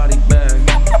energy's a body bag.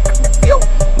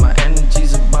 My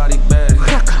energy's a body bag.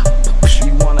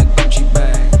 You want a Gucci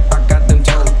bag? I got them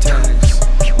toe tags.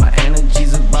 My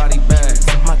energy's a body bag.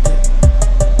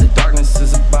 The darkness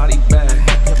is a body bag.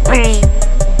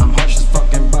 I'm harsh as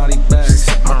fucking body bags.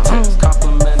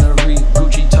 Complimentary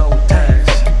Gucci toe tags.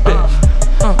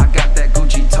 I got that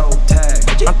Gucci toe tag.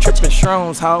 I'm tripping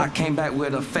shrooms, ho. I came back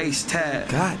with a face tag.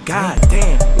 God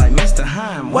damn. Like Mr.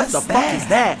 Heim, What the fuck is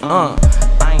that? I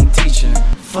ain't teaching.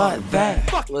 Fuck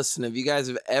that. Listen, if you guys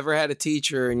have ever had a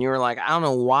teacher and you were like, I don't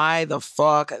know why the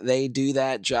fuck they do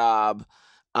that job.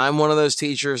 I'm one of those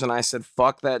teachers and I said,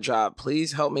 fuck that job.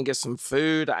 Please help me get some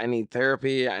food. I need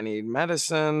therapy. I need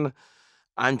medicine.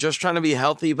 I'm just trying to be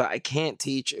healthy, but I can't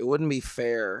teach. It wouldn't be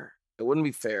fair.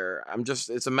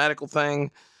 It's a medical thing.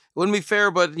 It wouldn't be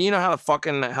fair, but you know how the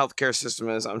fucking healthcare system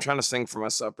is. I'm trying to sing for my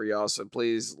supper, y'all. So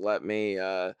please let me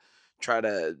try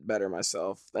to better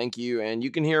myself. Thank you. And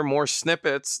you can hear more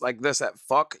snippets like this at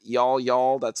fuck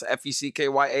y'all. That's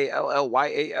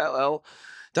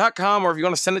FUCKYALLYALL.com. Or if you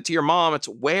want to send it to your mom, it's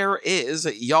where is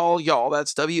y'all.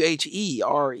 That's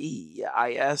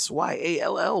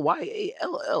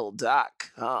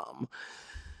WHEREISYALLYALL.com.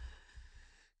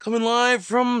 Coming live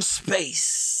from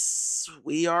space.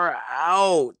 We are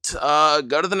out.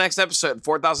 Go to the next episode.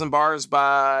 4,000 Bars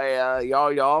by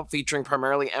y'all, featuring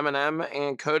primarily Eminem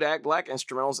and Kodak Black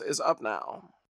Instrumentals is up now.